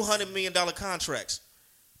years. $200 million contracts.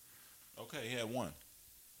 Okay, he had one.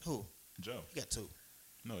 Who? Joe. He got 2.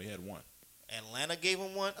 No, he had one. Atlanta gave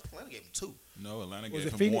him 1. Atlanta gave him 2. No, Atlanta Was gave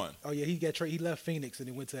it him Phoenix? one. Oh yeah, he left Phoenix and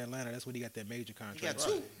he went to Atlanta. That's when he got that major contract. He got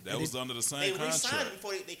 2. That was under the same They re-signed contract. him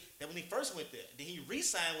before when he first went there. Then he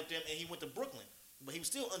re-signed with them and he went to Brooklyn. But he was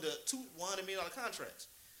still under 2 $100 million contracts.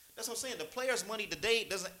 That's what I'm saying. The players' money today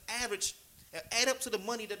doesn't add up to the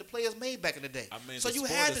money that the players made back in the day. I mean, so the you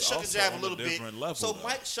sport had to is shuck and also jive on a a little bit. different level, So though.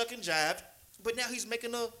 Mike shuck and jived, but now he's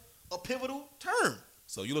making a pivotal turn.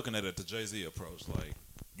 So you're looking at it the Jay-Z approach. Like,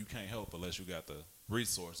 you can't help unless you got the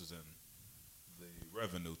resources and the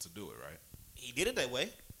revenue to do it, right? He did it that way.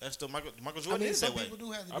 That's the Michael I Jordan mean, did it some that way. people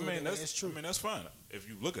do have to do I it mean, that way. that's It's true. I mean, that's fine. If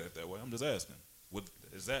you look at it that way, I'm just asking.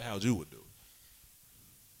 Is that how you would do it?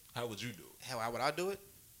 How would you do it? How would I do it?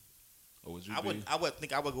 Or would you I would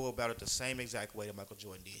think I would go about it the same exact way that Michael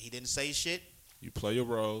Jordan did. He didn't say shit. you play your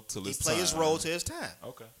role till He it's played time. his role to his time.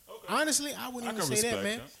 Okay. Honestly, I wouldn't I even can say that, respect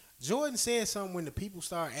man. that. Jordan said something when the people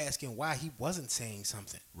started asking why he wasn't saying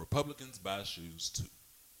something. Republicans buy shoes too.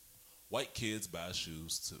 White kids buy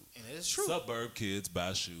shoes too. And it is true. Suburb kids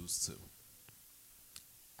buy shoes too.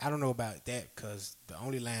 I don't know about that because the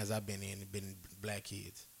only lines I've been in have been black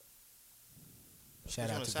kids. Shout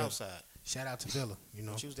Who's out on the to south Villa. side. Shout out to Villa. You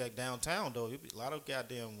know, She was that downtown though. A lot of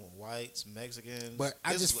goddamn whites, Mexicans. But I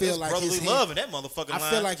It's- just feel it's like brotherly his hand- love in that motherfucking I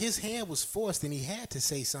line. feel like his hand was forced and he had to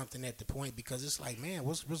say something at the point because it's like, man,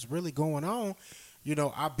 what's really going on? You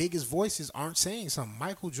know, our biggest voices aren't saying something.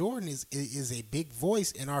 Michael Jordan is a big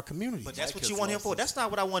voice in our community. But that's Mike what you has want him lost for. his- That's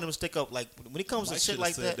not what I want him to stick up. Like when it comes Mike to shit should like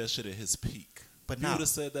have said that, that shit at his peak. But He now- would have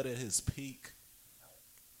said that at his peak.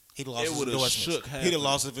 he'd have lost it his would've endorsements. shook He'd have half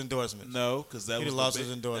lost his endorsements. No, because that He'd was have lost the his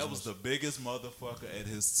that endorsements. was the biggest motherfucker at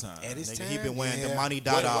his time. At his Nigga, time, he been wearing yeah. the Money Wait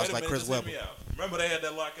Dadas a like minute, Chris just hear Webber. me out. Remember they had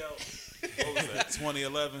that lockout? What was that?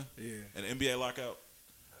 2011. Yeah. An NBA lockout.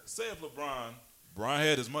 Say if LeBron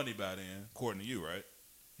had his money by then, according to you, right?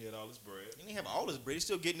 He had all his bread. He didn't have all his bread. He's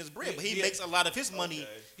still getting his bread, Yeah, but he he makes had- a lot of his money.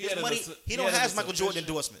 Okay. His had money. an- He he don't had have an Michael Jordan sufficient-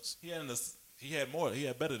 endorsements. He had more. He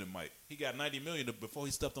had better than Mike. He got $90 million before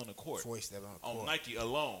he stepped on the court. Before he stepped on the On court. Nike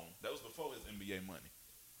alone. That was before his NBA money.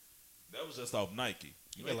 That was just off Nike. You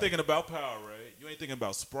Yeah, ain't like- thinking about Powerade. You ain't thinking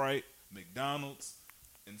about Sprite, McDonald's,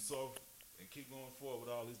 and keep going forward with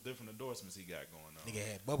all these different endorsements he got going on. Nigga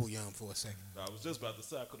had bubble yum for a second. I was just about to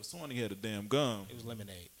say I could have sworn he had a damn gum. It was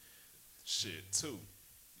lemonade. Shit, too.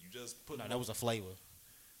 You just put No, him that on- was a flavor.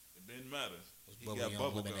 It didn't matter. He bubble got yum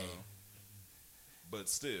bubble lemonade. gum. But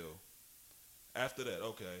still, after that,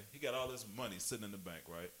 okay, he got all this money sitting in the bank,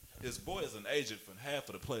 right? His boy is an agent for half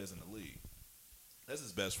of the players in the league. That's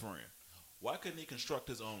his best friend. Why couldn't he construct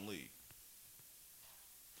his own league?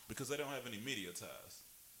 Because they don't have any media ties.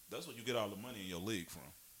 That's what you get all the money in your league from.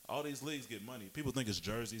 All these leagues get money. People think it's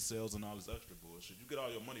jersey sales and all this extra bullshit. You get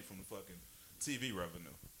all your money from the fucking TV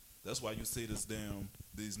revenue. That's why you see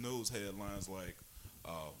these news headlines like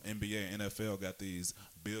NBA and NFL got these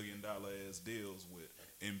billion-dollar ass deals with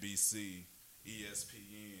NBC,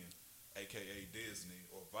 ESPN, aka Disney,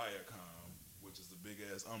 or Viacom, which is the big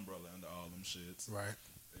ass umbrella under all them shits. Right.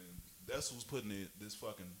 And that's who's putting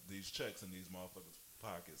these checks in these motherfuckers'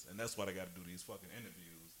 pockets, and that's why they got to do these fucking interviews,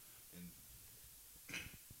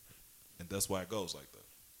 and that's why it goes like that.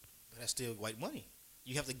 But that's still white money.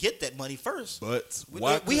 You have to get that money first. But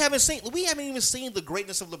We haven't even seen the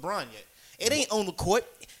greatness of LeBron yet. It ain't on the court.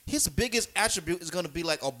 His biggest attribute is going to be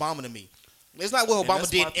like Obama to me. It's not what And Obama that's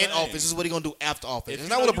did my in thing. office. This is what he's going to do after office. If It's you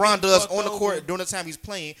not know what you LeBron get does fucked on the court over- during the time he's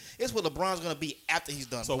playing. It's what LeBron's going to be after he's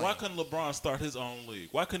done So playing. why couldn't LeBron start his own league?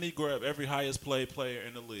 Why couldn't he grab every highest paid player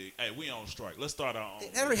in the league? Hey, we on strike. Let's start our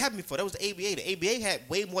own. That already happened before. That was the ABA. The ABA had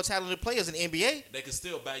way more talented players than the NBA. They can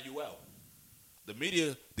still buy you out.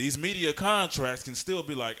 These media contracts can still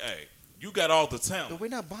be like, hey, you got all the But talent. we're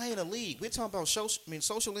not buying a league. We're talking about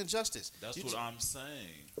social injustice. That's You what just- I'm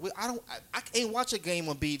saying. I can't watch a game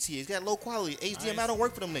on BT. It's got low quality. HDMI don't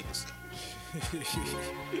work for them niggas.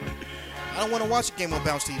 I don't want to watch a game on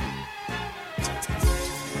Bounce TV. We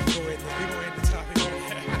gonna end the topic on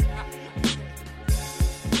that.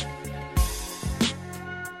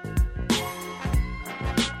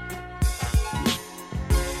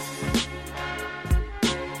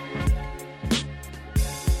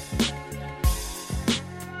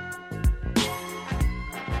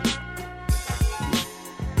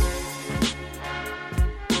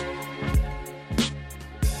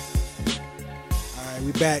 All right,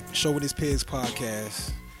 we back. Show with His Pigs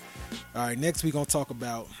podcast. All right, next we're going to talk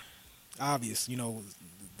about, obvious,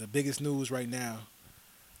 the biggest news right now.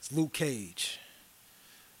 It's Luke Cage.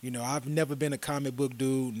 I've never been a comic book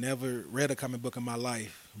dude, never read a comic book in my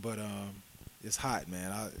life, but it's hot,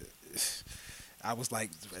 man. I was like,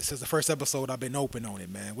 since the first episode, I've been open on it,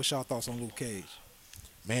 man. What's y'all thoughts on Luke Cage?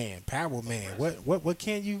 Man, Power Man. What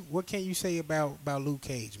can you say about Luke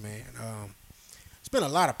Cage, man? It's been a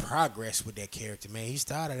lot of progress with that character, man. He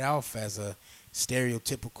started off as a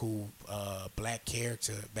stereotypical black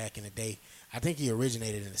character back in the day. I think he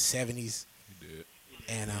originated in the 70s. He did.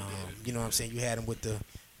 And you know what I'm saying, you had him with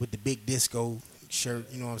the big disco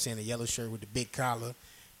shirt, you know what I'm saying, the yellow shirt with the big collar,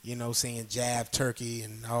 saying jab turkey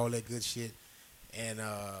and all that good shit. And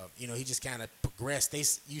he just kind of progressed.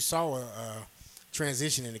 You saw a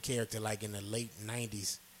transition in the character like in the late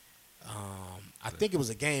 90s. I think it was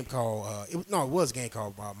a game called it was a game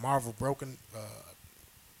called Marvel Broken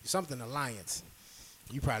something Alliance.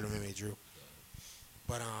 You probably remember it, Drew.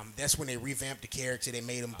 But that's when they revamped the character. They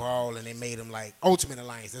made him bald and they made him like Ultimate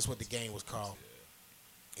Alliance. That's what the game was called.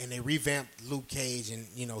 And they revamped Luke Cage, and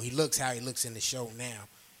he looks how he looks in the show now.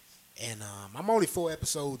 And I'm only 4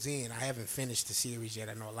 episodes in. I haven't finished the series yet.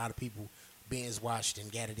 I know a lot of people binge watched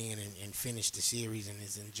and got it in and finished the series and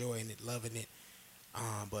is enjoying it, loving it.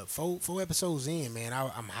 But four episodes in, man,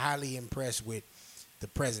 I'm highly impressed with the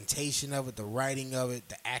presentation of it, the writing of it,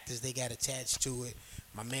 the actors they got attached to it.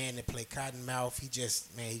 My man that played Cottonmouth, he just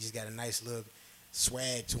got a nice little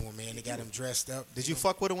swag to him, man. They got him dressed up. Did you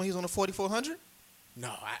fuck with him when he was on the 4400? No,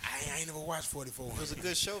 I ain't never watched 4400. It was a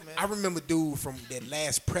good show, man. I remember dude from that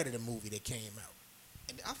last Predator movie that came out.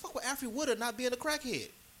 And I fuck with Alfre Woodard not being a crackhead.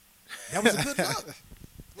 That was a good look.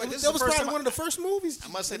 Like, this that is was the first probably time one of the first movies. I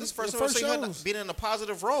must say, this is the the first time I seen her shows. being in a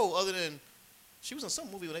positive role other than she was in some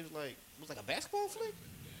movie where they was like, it was like a basketball flick.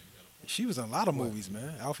 She was in a lot of movies,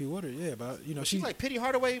 man. Alfie Woodard, yeah, but you know She's like Penny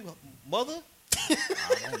Hardaway mother, I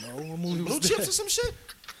don't know what movie Blue was Chips or some shit.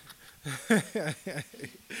 that?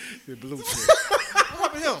 The Blue Chips. What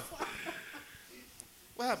happened to him?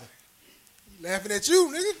 What happened? Laughing at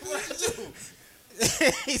you, nigga.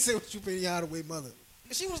 He said, "What you Penny Hardaway mother?"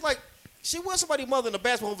 She was like, she was somebody's mother in a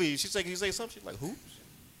basketball movie. She said, "Can you say something?" She's like, "Who?"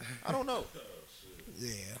 I don't know.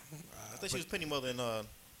 Yeah. I think she was Penny mother in Well,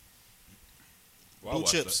 Blue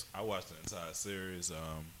Chips. I watched the entire series.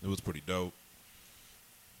 It was pretty dope.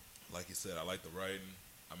 Like you said, I like the writing.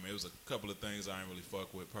 I mean, it was a couple of things I ain't really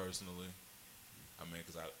fuck with personally. I mean,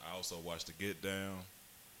 because I also watched The Get Down.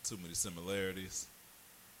 Too many similarities.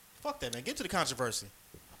 Fuck that, man. Get to the controversy.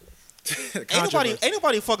 Controversy. Ain't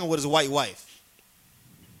nobody fucking with his white wife.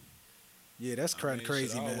 Yeah, that's kind of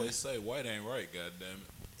crazy, I man. always say white ain't right,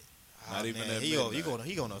 goddammit. Not even Man, at he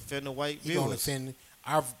midnight. gonna offend the white He gonna viewers. offend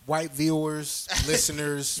our white viewers,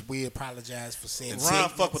 listeners. We apologize for saying Ron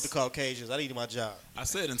fuck with the Caucasians. I need my job. I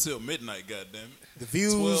said until midnight, goddammit. The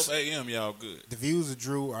views. 12 a.m. Y'all good. The views of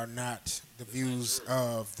Drew are not the views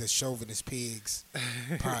of the Chauvinist Pigs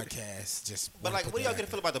podcast. Just But wanna like, put what do y'all that get out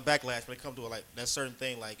to feel about the backlash when it comes to like that certain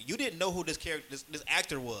thing? Like, you didn't know who this character, this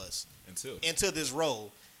actor was Until this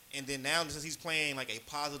role, and then now since he's playing like a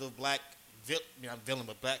positive black not villain,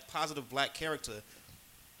 but positive black character,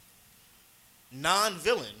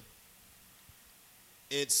 non-villain.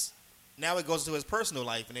 It's now it goes to his personal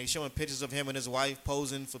life, and they showing pictures of him and his wife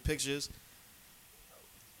posing for pictures.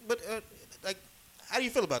 But like, how do you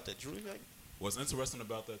feel about that, Drew? Like, What's interesting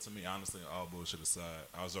about that to me, honestly, all bullshit aside,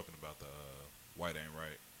 I was joking about the white ain't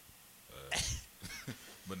right.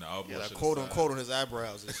 But no, all yeah, bullshit like quote aside, unquote on his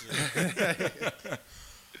eyebrows and shit.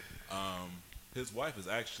 his wife is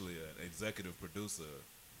actually an executive producer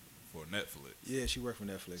for Netflix. Yeah, she worked for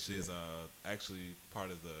Netflix. She's actually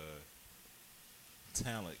part of the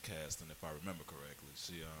talent casting, if I remember correctly.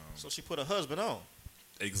 She So she put her husband on.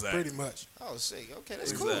 exactly Pretty much. Oh, sick. Okay,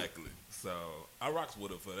 that's cool. exactly. So I rocks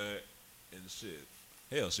with her for that and shit.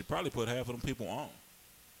 Hell, she probably put half of them people on.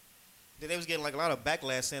 Then they was getting like a lot of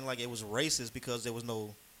backlash saying like it was racist because there was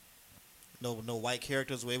no white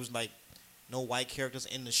characters. Where it was like no white characters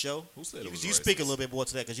in the show. Who said it was You racist? speak a little bit more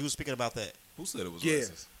to that because you were speaking about that. Who said it was Yeah.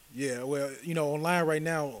 racist? Yeah, well, you know, online right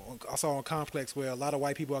now, I saw on Complex where a lot of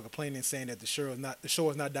white people are complaining, saying that the show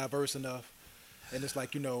is not diverse enough, and it's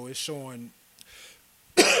like, you know, it's showing,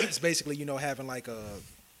 it's basically, you know, having like a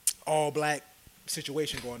all black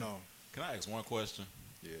situation going on. Can I ask one question?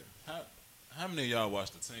 Yeah. How many of y'all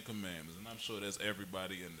watch the Ten Commandments? And I'm sure there's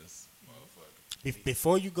everybody in this motherfucker.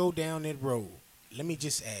 Before you go down that road, let me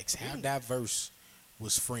just ask: how diverse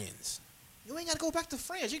was Friends? You ain't got to go back to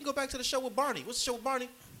Friends. You can go back to the show with Barney. What's the show with Barney?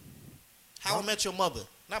 How I Met Your Mother.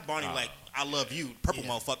 Not Barney like I Love You, purple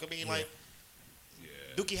motherfucker. I mean like Yeah.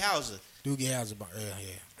 Doogie Howser. Doogie Howser,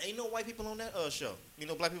 yeah. Ain't no white people on that show. You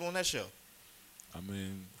know, black people on that show. I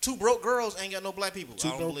mean, Two broke girls ain't got no black people. Two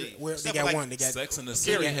I don't broke- believe. well, they Except got for, like, one. They got Sex in the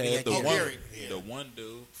City Gary, had the yeah, one, Gary. the one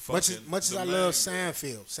dude. much fucking as the I main love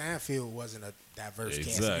dude. Seinfeld wasn't a diverse cast.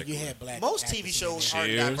 Exactly. You had black. Most actors TV in shows there.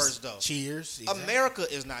 aren't Cheers. diverse though. Cheers. exactly.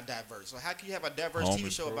 America is not diverse. So how can you have a diverse Home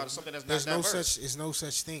TV show Improvement. about something that's There's not no diverse? there's no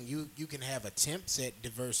such thing. You can have attempts at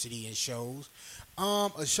diversity in shows.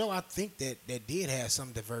 A show I think that did have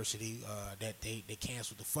some diversity that they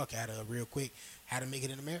canceled the fuck out of real quick. How to Make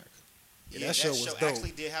It in America. Yeah, that show was dope.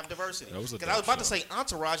 actually did have diversity. That was a Because I was dope about to show. say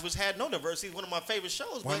Entourage, which had no diversity. It's one of my favorite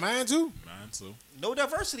shows. One But mine too. Mine too. no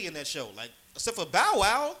diversity in that show. Like except for Bow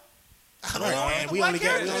Wow. I don't know. Right, and we only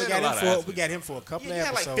characters. got him for a couple Yeah, you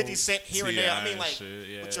had like episodes. 50 Cent here and there. I mean, T.I. like, shit,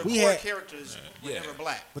 yeah. but your We core had- characters were Yeah. never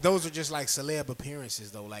black. But those are just like celeb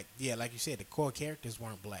appearances though. Like like you said, the core characters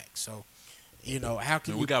weren't black. So, how can And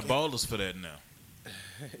you we got ballers for that now.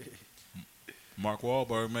 Mark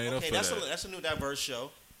Wahlberg made up Okay, for that's that. a new diverse show.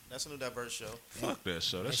 That's a new diverse show. Fuck that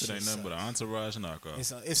show. That That shit ain't shit nothing but an Entourage knockoff.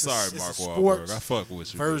 It's Sorry, a Mark sports Wahlberg. I fuck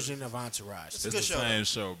with you. version of Entourage. It's a It's good the show. same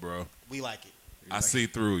show, bro. We like it. I see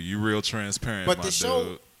through you. Real transparent, But my the show,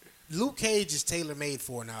 dude. Luke Cage is tailor made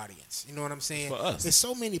for an audience. You know what I'm saying? For us. There's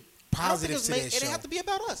so many positives to that it show. have to be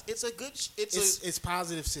about us. It's a good. It's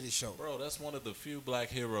positives to the show. Bro, that's one of the few black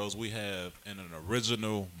heroes we have in an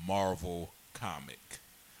original Marvel comic.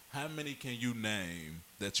 How many can you name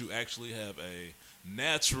that you actually have a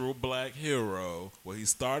natural black hero where he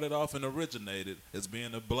started off and originated as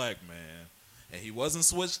being a black man, and he wasn't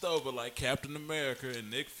switched over like Captain America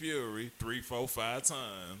and Nick Fury 3, 4, 5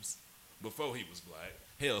 times before he was black?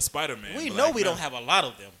 Hell, Spider-Man. we black know we now. don't have a lot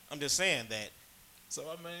of them. I'm just saying that. So,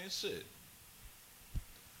 I mean, shit.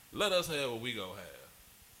 Let us have what we gonna have.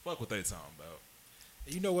 Fuck what they talking about.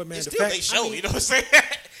 You know what, man? It's The still fact, they show. I mean, You know what I'm saying?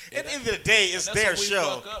 At the end of the day, it's And that's their what we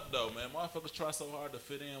show. fuck up, though, man. Motherfuckers try so hard to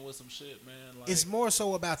fit in with some shit, man. Like, It's more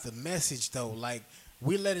so about the message, though. Like,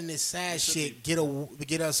 we're letting this side It should shit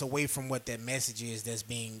get us away from what that message is that's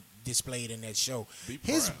being displayed in that show. Be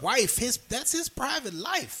His proud. wife, that's his private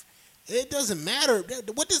life. It doesn't matter.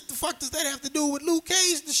 What the fuck does that have to do with Luke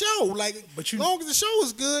Cage, the show? Like, But you- as long as the show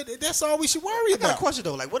is good, that's all we should worry I got a about. question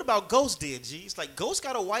though. Like, what about Ghost did? G? It's like Ghost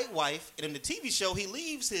got a white wife, and in the TV show, he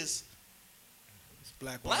leaves his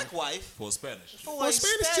black black wife for a Spanish. for a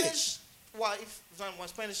Spanish Spanish wife. One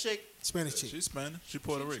Spanish chick. Spanish chick, She's Spanish. She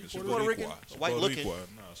Puerto Rican. She Puerto Rican. Boricua. She White looking. Boricua.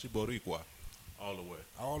 No, she Boricua. All the way.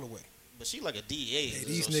 all the way. But she like a DA. Hey,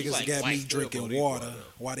 these so she niggas like got me white. drinking Boricua, water though.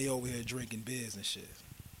 while they over here drinking beers and shit.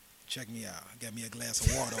 Check me out. Got me a glass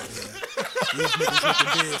of water over here. These niggas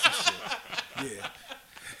drinking beers and shit.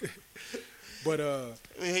 Yeah. But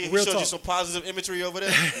He real showed talk. you some positive imagery over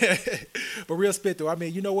there. But real spit though, I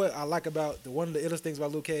mean, you know what I like about one of the illest things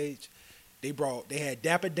about Luke Cage? They had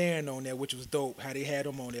Dapper Dan on there, which was dope. How they had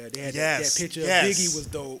him on there. They had Yes, that picture yes. of Biggie was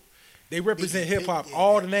dope. They represent Biggie, hip hop. yeah.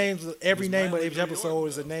 All the names, every was name of mainly each New York, episode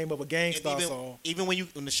is the though. name of a And Gangstar song. even when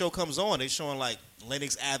the show comes on, they showing like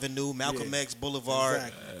Lenox Avenue, Malcolm Yeah. X Boulevard.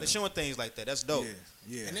 Exactly. They're showing things like that. That's dope.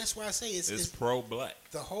 Yeah. And that's why I say It's it's pro-black.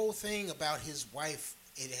 the whole thing about his wife.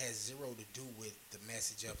 It has zero to do with the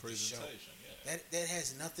message of the show. Presentation, yeah. That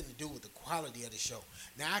has nothing to do with the quality of the show.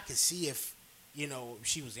 Now I could see if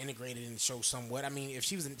she was integrated in the show somewhat. I mean, if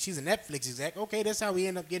she's a Netflix exec, okay, that's how we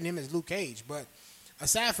end up getting him as Luke Cage. But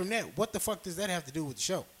aside from that, what the fuck does that have to do with the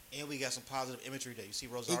show? And we got some positive imagery there. You see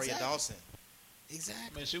Rosaria Exactly. Dawson. I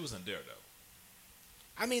Exactly. mean, she was in Daredevil.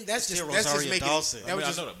 I mean, that's Still just Rosaria making Dawson. that I was mean,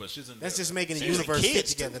 just I know that, but she's in that's just Daredevil. making the She was in universe fit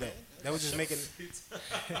Kids, together. too, Though that was just making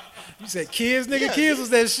You said kids, nigga. Yeah, Kids was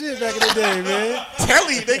that shit back in the day, man.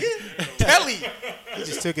 Telly, nigga. Telly. he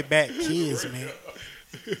just took it back. Kids, man.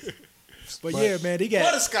 But yeah, man, they got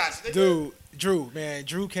Butterscotch, nigga. dude, Drew, man.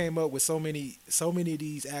 Drew came up with so many of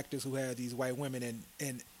these actors who have these white women,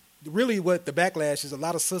 and really what the backlash is. A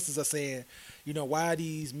lot of sisters are saying, you know, why are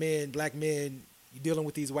these men, black men, dealing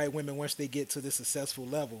with these white women once they get to this successful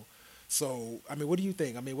level? So, I mean, what do you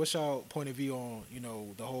think? I mean, what's y'all point of view on, you know,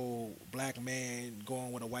 the whole black man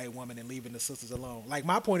going with a white woman and leaving the sisters alone? Like,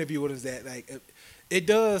 my point of view is that, like, it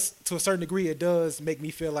does, to a certain degree, it does make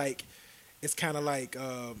me feel like it's kind of like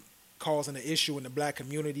causing an issue in the black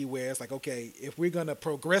community where it's like, okay, if we're going to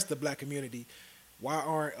progress the black community, why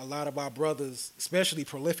aren't a lot of our brothers, especially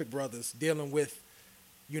prolific brothers, dealing with,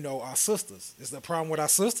 you know, our sisters? Is there a problem with our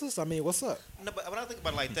sisters? I mean, what's up? No, but when I think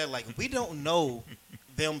about it like that, like, we don't know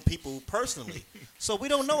them people personally. So we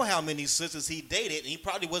don't know how many sisters he dated, and he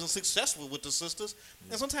probably wasn't successful with the sisters.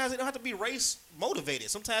 And sometimes it don't have to be race motivated.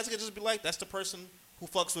 Sometimes it can just be like, that's the person who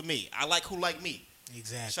fucks with me. I like who like me.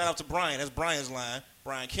 Exactly. Shout out to Brian. That's Brian's line.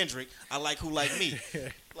 Brian Kendrick. I like who like me.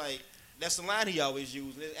 Like, that's the line he always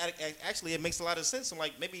used. Actually, it makes a lot of sense. I'm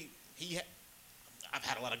like, maybe I've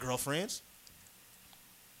had a lot of girlfriends.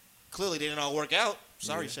 Clearly, they didn't all work out.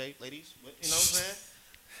 Sorry, Shay, ladies. But, you know what I'm saying?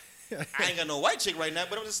 I ain't got no white chick right now,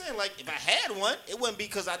 but I'm just saying, like, if I had one, it wouldn't be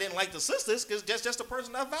because I didn't like the sisters, because that's just the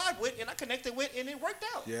person I vibe with and I connected with, and it worked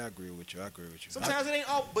out. Yeah, I agree with you. Sometimes it ain't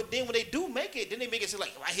all, but then when they do make it, then they make it so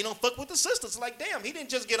like, why he don't fuck with the sisters? Like, damn, he didn't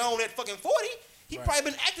just get on at fucking 40. He probably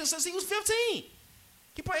been acting since he was 15.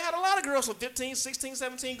 He probably had a lot of girls from 15, 16,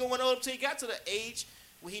 17 going up until he got to the age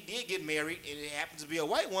where he did get married, and it happened to be a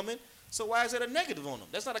white woman. So why is that a negative on him?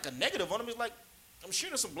 That's not like a negative on him. It's like, I'm sure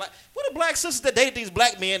there's some black. What are black sisters that dated these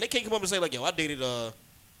black men? They can't come up and say like, "Yo, I dated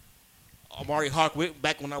Amari Harkwick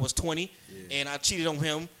back when I was 20, and I cheated on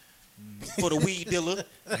him for the weed dealer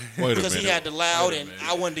because he had the loud, and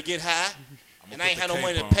I wanted to get high, and I ain't had no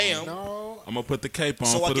money to pay him." No, I'm gonna put the cape on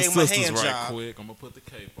So I for the gave him a sisters hand right job. quick. I'm gonna put the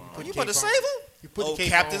cape on. You about to cape on. save him? you put Oh, the cape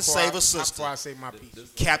Captain on before Save I- a sister. Before I say my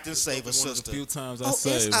piece. Captain Save a One of sister. the few times I Oh,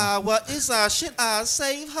 it's saved. should I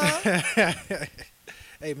save her?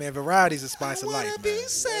 Hey, man, variety's a spice I of wanna life, be man. What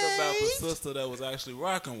about the saved. sister that was actually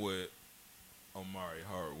rocking with Omari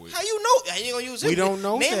Hardwick? How you know? How you gonna use it? We don't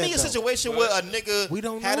know Name that, me a though. situation where a nigga We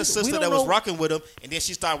don't had know a that. sister We don't that was know. rocking with him, and then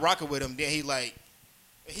she started rocking with him. Then he like,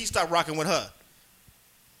 He stopped rocking with her.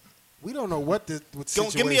 We don't know what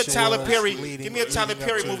situation Give me a Tyler was Perry. leading- Give me a Tyler leading up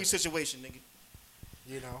Perry to, movie situation, nigga.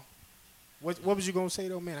 You know. What was you gonna say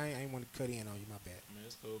though, man? I ain't want to cut in on you. My bad. Man,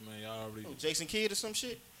 it's cool, man. Y'all already. Oh, Jason Kidd or some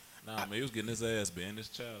shit. Nah, man, he was getting his ass beaten. This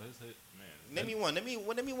child, his hit, man. Name me one. Name me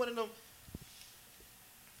one of them.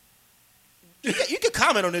 You can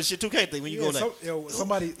comment on this shit too, can't they? When you go like,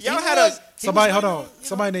 somebody. y'all had a Somebody, hold on.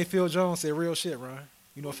 Somebody named Phil Jones said real shit, Ron.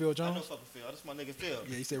 You know Phil I know Jones? fucking Phil. That's my nigga Phil.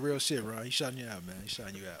 Yeah, he said real shit, Ron. He shouting you out, man. He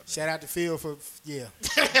shouting you out. Man. Shout out to Phil for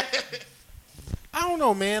I don't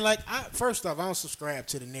know, man. Like, first off, I don't subscribe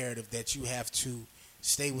to the narrative that you have to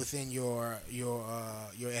stay within your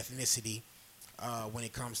ethnicity when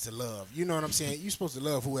it comes to love. You know what I'm saying? You're supposed to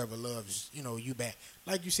love whoever loves you back.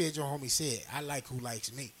 Like you said, your homie said, I like who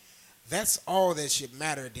likes me. That's all that should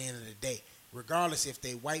matter at the end of the day. Regardless if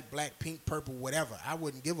they white, black, pink, purple, whatever, I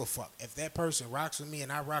wouldn't give a fuck. If that person rocks with me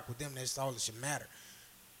and I rock with them, that's all that should matter.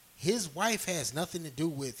 His wife has nothing to do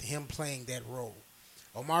with him playing that role.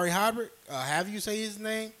 Omari Hardwick, have you say his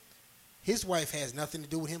name? His wife has nothing to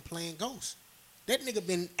do with him playing Ghost. That nigga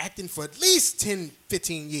been acting for at least 10,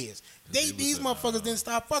 15 years. These motherfuckers didn't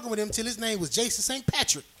stop fucking with him until his name was Jason St.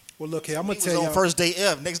 Patrick. Well, look here, I'm gonna He was tell on y'all. first day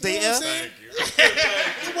F. Next day You know what F. I'm saying?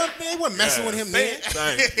 They wasn't messing with him then.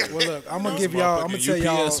 Thank you. Well, look, I'm gonna This give y'all. I'm gonna motherfucking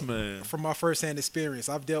tell UPS y'all man. from my firsthand experience.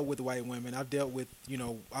 I've dealt with white women. I've dealt with,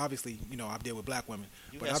 obviously, I've dealt with black women.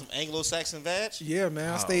 You But had I've, some Anglo-Saxon vag? yeah,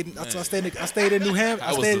 man. I stayed. man. I stayed in New Hampshire.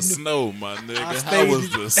 How was the snow, my nigga? How stayed- was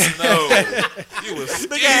the snow? You was skiing.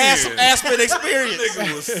 Nigga had some Aspen experience.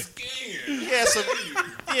 Nigga was skiing.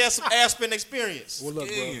 He had some Aspen experience. Well, look,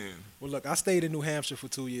 bro. Skiing. Well, look. I stayed in New Hampshire for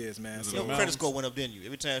 2 years, man. Was it Your a credit mountain? score went up, didn't you?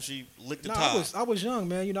 Every time she licked the No, top. I was young,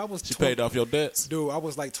 man. I was. She paid off your debts. Dude, I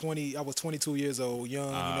was like 20. I was 22 years old, young.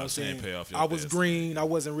 You know what I'm she ain't saying? pay off your I was debts. green. I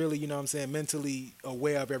wasn't really, mentally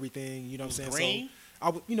aware of everything. You know what I'm saying? green? So, I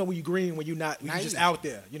was, when you green, when you not, when you just Naive. out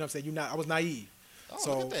there. You know what I'm saying? I was naive. Oh,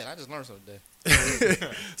 So- look at that. I just learned something today.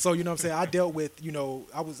 So you know what I'm saying? I dealt with,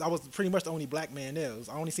 I was pretty much the only black man there.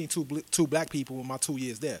 I only seen two black people in my 2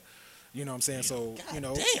 years there. You know what I'm saying? So God in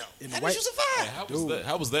damn. the How white, did you survive? How was Dude. that?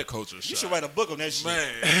 How was that culture You shock? should write a book on that shit.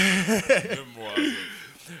 Man. Memoirs.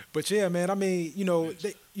 but yeah, man. I mean,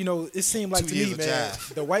 it seemed like 2 to years me, of man,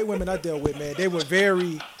 jive. the white women I dealt with, man, they were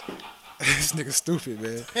very. This nigga stupid,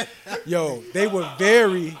 man. Yo, they were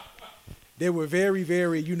very,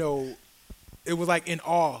 very. It was like in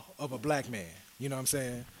awe of a black man. You know what I'm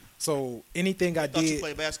saying? So anything I Thought you did,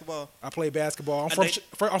 played basketball? I played basketball. And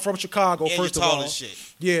I'm from Chicago. And First you of tall all, as shit.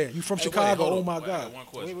 yeah, you from Hey, wait, Chicago? hold Oh on. my Wait, I God! got one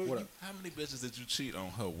question. What up? How many bitches did you cheat on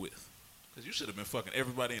her with? Because you should have been fucking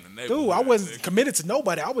everybody in the neighborhood. Dude, I wasn't nigga. committed to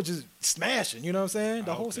nobody. I was just smashing. You know what I'm saying?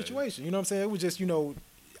 The whole Okay. situation. You know what I'm saying? It was just,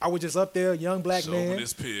 I was just up there, young black Show me man.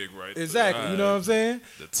 this pig right Exactly. there. You know what I'm saying?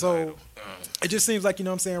 The So title. it just seems like, you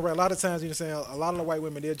know what I'm saying, right? A lot of times, you know what I'm saying, a lot of the white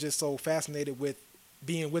women, they're just so fascinated with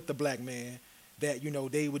being with the black man that,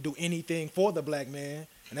 they would do anything for the black man.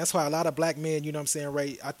 And that's why a lot of black men, you know what I'm saying,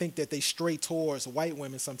 right? I think that they stray towards white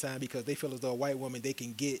women sometimes because they feel as though a white woman, they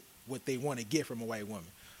can get what they want to get from a white woman.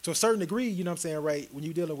 To a certain degree, you know what I'm saying, right? When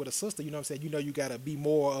you're dealing with a sister, you know what I'm saying, you got to be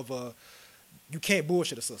more of you can't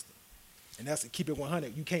bullshit a sister. And that's keep it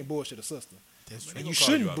 100. You can't bullshit a sister. That's And true. you gonna call you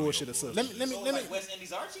shouldn't out on bullshit your a sister. Let me West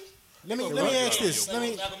Indies Archie? let me Yeah, ask right. this. Let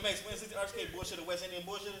me Malcolm X, West Indies Archie can't bullshit a West Indian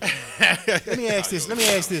bullshit. let me ask this. Let me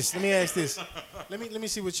ask this. Let me ask this. Let me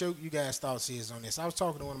see what you guys' thoughts is on this. I was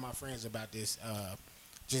talking to one of my friends about this.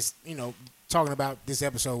 Just talking about this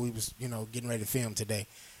episode we was getting ready to film today,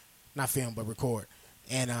 not film but record.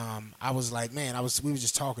 And I was like, man, we were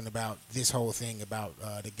just talking about this whole thing about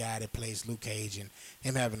the guy that plays Luke Cage and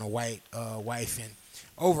him having a white wife, and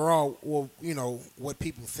overall, well, what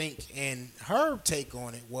people think. And her take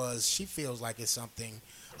on it was she feels like it's something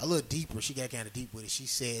a little deeper. She got kind of deep with it. She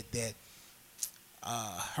said that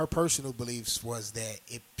her personal beliefs was that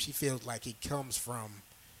she feels like it comes from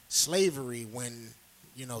slavery when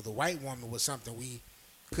the white woman was something we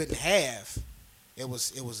couldn't have. It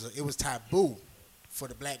was taboo for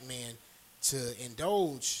the black man to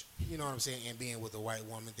indulge, you know what I'm saying, in being with a white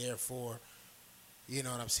woman. Therefore, you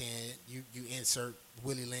know what I'm saying, you insert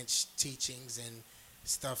Willie Lynch teachings and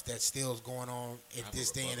stuff that still is going on I at this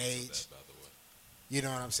have a day and rebuttal to age. that, by the way. You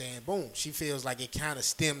know what I'm saying? Boom. She feels like it kind of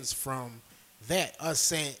stems from that. Us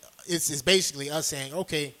saying it's basically us saying,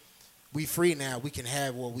 okay, we free now. We can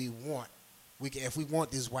have what we want. If we want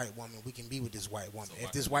this white woman, we can be with this white woman. So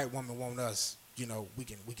if this white woman want us, we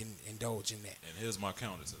can indulge in that. And here's my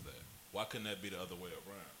counter to that. Why couldn't that be the other way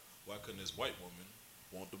around? Why couldn't this white woman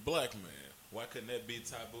want the black man? Why couldn't that be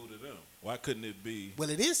taboo to them? Why couldn't it be? Well,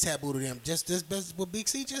 it is taboo to them. Just what Big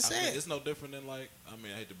C just I mean, said. it's no different than I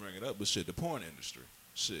hate to bring it up, but shit, the porn industry.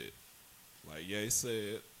 Shit. Like Ye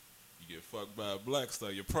said, you get fucked by a black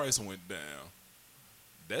star, your price went down.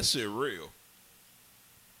 That shit real.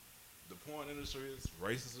 The porn industry is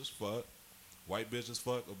racist as fuck. White bitches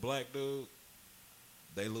fuck a black dude,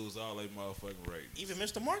 they lose all their motherfucking ratings. Even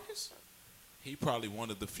Mr. Marcus? He probably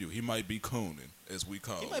one of the few. He might be cooning, as we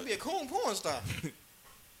call it. He might be a coon porn star.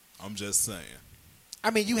 I'm just saying.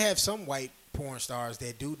 I mean, you have some white porn stars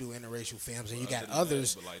that do interracial films, and you got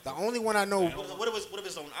others. Like the only one I know, What if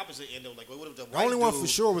it's on the opposite end though? Like what if the the only one for dude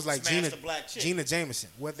sure was like smashed Gina the black chick? Gina Jameson.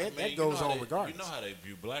 Well, that, I mean, that you goes know how on they- regardless. You know how they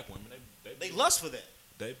view black women. They lust for that.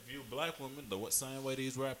 They view black women the same way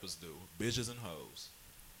these rappers do. Bitches and hoes.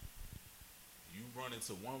 You run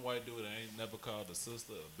into one white dude that ain't never called a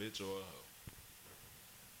sister a bitch or a hoe.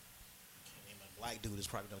 A black dude is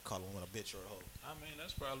probably gonna call a woman a bitch or a hoe. I mean,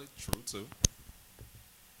 that's probably true, too.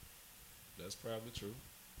 That's probably true.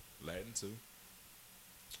 Latin, too.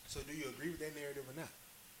 So, do you agree with that narrative or not?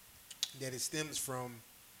 That it stems from,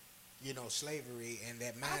 slavery and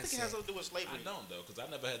that mindset. I don't think it has nothing to do with slavery. I don't, though, because I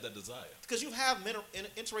never had that desire. Because you have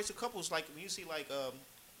interracial couples, like when you see like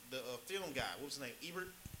the film guy, what was his name, Ebert.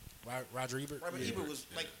 Roger Ebert. Robert Ebert was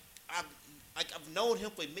like, I've known him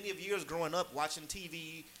for many of years growing up watching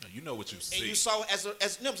TV. You know what you see. And you saw as you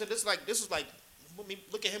know what I'm saying, this is like let me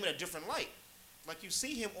look at him in a different light. Like you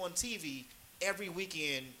see him on TV every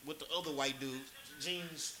weekend with the other white dude,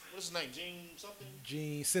 what's his name, Gene something?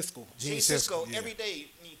 Gene Siskel. Gene Siskel every day.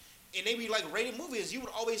 And they be like rated movies. You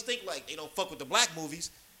would always think like they don't fuck with the black movies.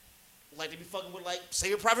 Like they be fucking with like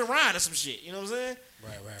Saving Private Ryan or some shit. You know what I'm saying?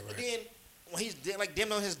 Right. And then when he's like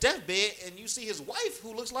damn on his deathbed and you see his wife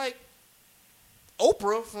who looks like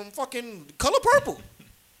Oprah from fucking Color Purple.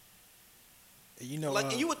 And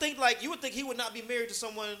you would think he would not be married to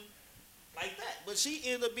someone like that. But she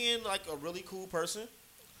ended up being like a really cool person.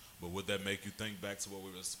 But would that make you think back to what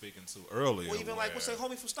we were speaking to earlier? Or even like what's that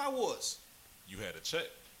homie from Star Wars? You had a check.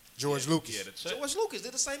 George Lucas. He had a check. George Lucas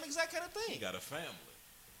did the same exact kind of thing. He got a family.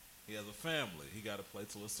 He has a family. He got to play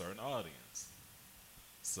to a certain audience.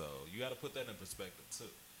 So you got to put that in perspective too.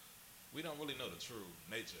 We don't really know the true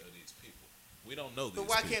nature of these people. We don't know these But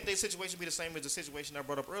why people. can't their situation be the same as the situation I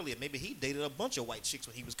brought up earlier? Maybe he dated a bunch of white chicks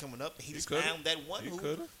when he was coming up, and he just coulda. found that one He who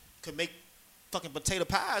coulda. could make fucking potato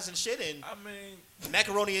pies and shit and I mean,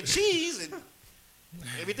 macaroni and cheese and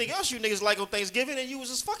everything else you niggas like on Thanksgiving, and you was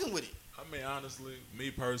just fucking with it. I mean, honestly,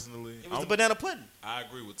 me personally, It was the banana pudding. I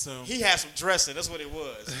agree with Tim. He had some dressing. That's what it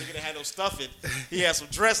was. Nigga didn't have no stuffing. He had some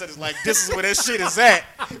dressing. It's like, this is where that shit is at.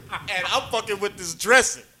 And I'm fucking with this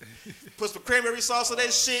dressing. Put some cranberry sauce on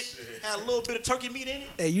that shit. Had a little bit of turkey meat in it.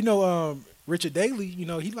 Hey, Richard Daley,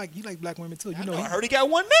 he like black women too. I heard he got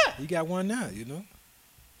one now. He got one now,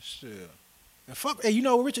 Shit. And fuck, hey,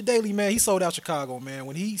 Richard Daley, man, he sold out Chicago, man.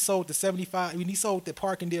 When he sold he sold the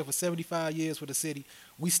parking deal for 75 years for the city,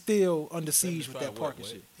 we still under siege with that 75 parking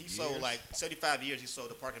what, shit. He sold like 75 years. He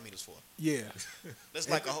sold the parking meters for. Yeah. That's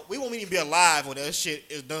like we won't even be alive when that shit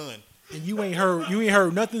is done. And you ain't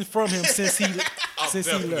heard nothing from him since he I'm left.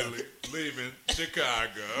 definitely leaving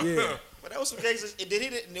Chicago. Yeah. But that was some cases. It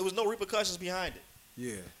did it, and there was no repercussions behind it.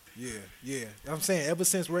 Yeah. I'm saying ever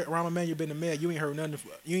since Rahm Emanuel been the mayor, you ain't heard nothing.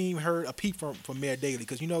 You ain't even heard a peep from Mayor Daley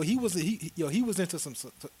because he was into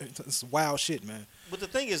some wild shit, man. But the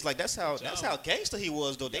thing is, like that's how gangster he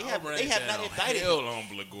was, though. They Y'all have ran not down indicted hell him. on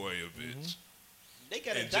Blagojevich They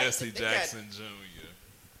got and indicted. Jesse Jackson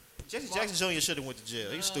Jr. Jesse Jackson Jr. should have went to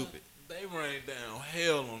jail. He's stupid. They ran down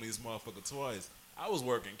hell on these motherfuckers twice. I was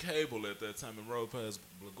working cable at that time and rode past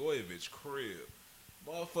Blagojevich crib.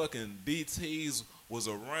 Motherfucking DTs was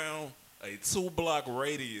around a 2-block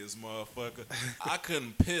radius, motherfucker. I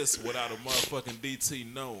couldn't piss without a motherfucking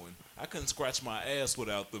DT knowing. I couldn't scratch my ass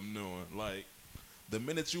without them knowing. Like, the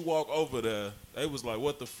minute you walk over there, they was like,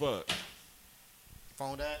 what the fuck?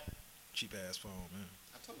 Phone died. Cheap ass phone, man.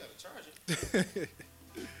 I told you to charge it.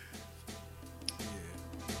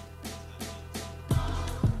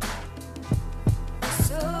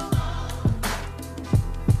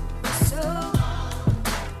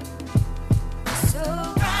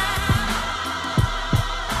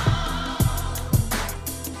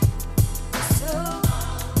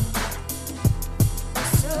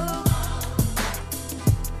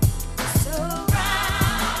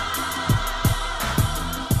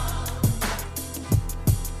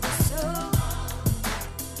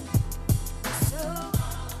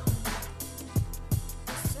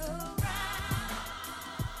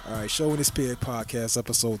 All right, Show in This Pig podcast,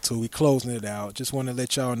 episode 2. We closing it out. Just want to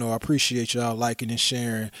let y'all know I appreciate y'all liking and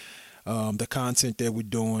sharing the content that we're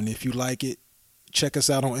doing. If you like it, check us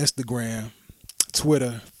out on Instagram,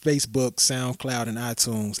 Twitter, Facebook, SoundCloud, and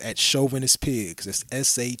iTunes at Chauvinist Pigs. That's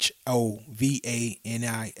SHOVANIST.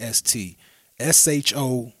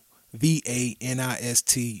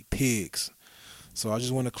 SHOVANIST Pigs. So I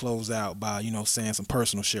just want to close out by, saying some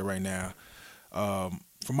personal shit right now.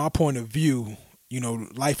 From my point of view,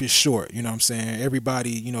 life is short, you know what I'm saying?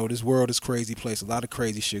 Everybody, this world is a crazy place, a lot of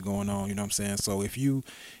crazy shit going on, you know what I'm saying? So if you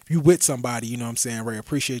with somebody, you know what I'm saying, right,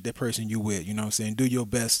 appreciate that person you with, you know what I'm saying? Do your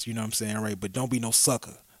best, you know what I'm saying, right, but don't be no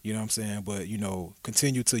sucker, you know what I'm saying? But,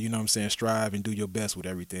 continue to, you know what I'm saying, strive and do your best with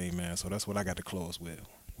everything, man. So that's what I got to close with.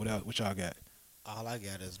 What y'all got? All I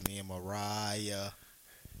got is me and Mariah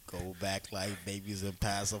go back like babies and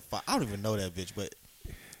pacify. I don't even know that bitch, but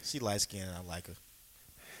she light skinned and I like her.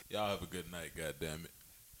 Y'all have a good night, goddammit.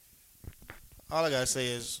 All I gotta say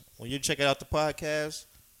is, when you check out the podcast,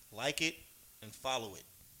 like it and follow it.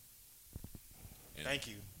 And thank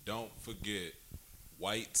you. Don't forget,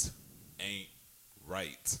 white ain't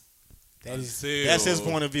right. That's his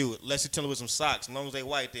point of view. Unless you tell him with some socks. As long as they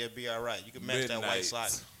white, they'll be all right. You can match that white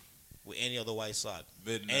sock with any other white sock.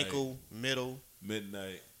 Midnight. Ankle, middle.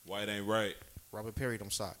 Midnight. White ain't right. Robert Perry,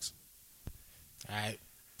 them socks. All right.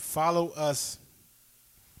 Follow us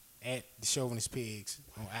at the Chauvinist Pigs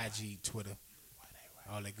on IG, Twitter,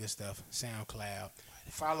 all that good stuff. SoundCloud.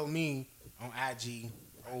 Follow me on IG,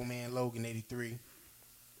 Old Man Logan 83.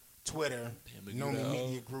 Twitter, Noma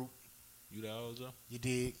Media Group. You that old, Joe? You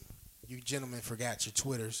did. You gentlemen forgot your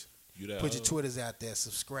Twitters. You Put your Twitters out there.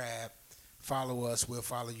 Subscribe. Follow us. We'll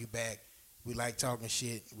follow you back. We like talking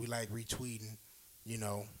shit. We like retweeting.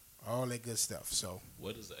 All that good stuff. So,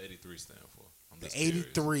 what does the 83 stand for? The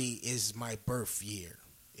 83 is my birth year,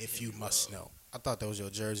 if you must know. I thought that was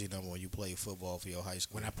your jersey number when you played football for your high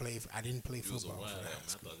school. When I didn't play football for high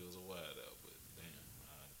school. I thought it was a wide out, but damn.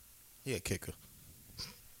 Yeah, kicker.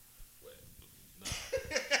 Nah.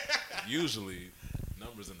 Usually,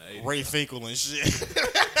 numbers in the 80s. Ray Finkel and shit.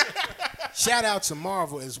 Shout out to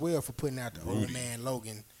Marvel as well for putting out the Old Man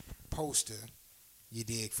Logan poster you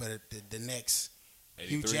did for the next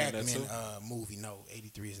Hugh Jackman movie. No,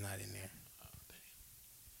 83 is not in there.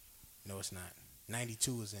 No, it's not.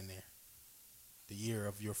 92 is in there. The year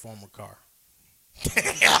of your former car.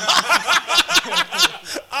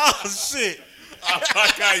 Oh, shit. I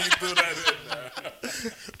like how you threw that in there.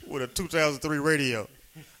 With a 2003 radio.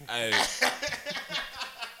 Hey.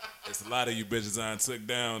 It's a lot of you bitches I took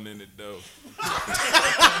down in it, though.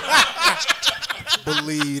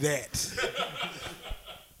 Believe that.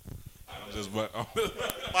 I'm just...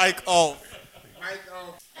 Mike off.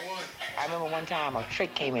 I remember one time a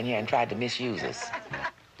trick came in here and tried to misuse us.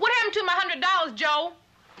 What happened to my $100, Joe?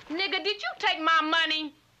 Nigga, did you take my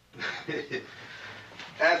money?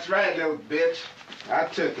 That's right, little bitch. I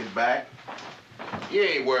took it back. You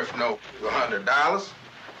ain't worth no $100.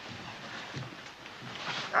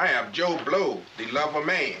 I am Joe Blow, the lover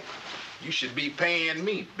man. You should be paying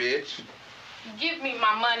me, bitch. Give me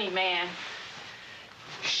my money, man.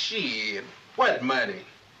 Shit, what money?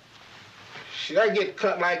 Shit, I get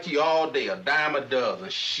cut like you all day, a dime a dozen,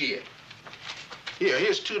 shit.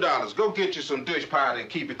 Here's $2. Go get you some dish powder and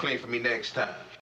keep it clean for me next time.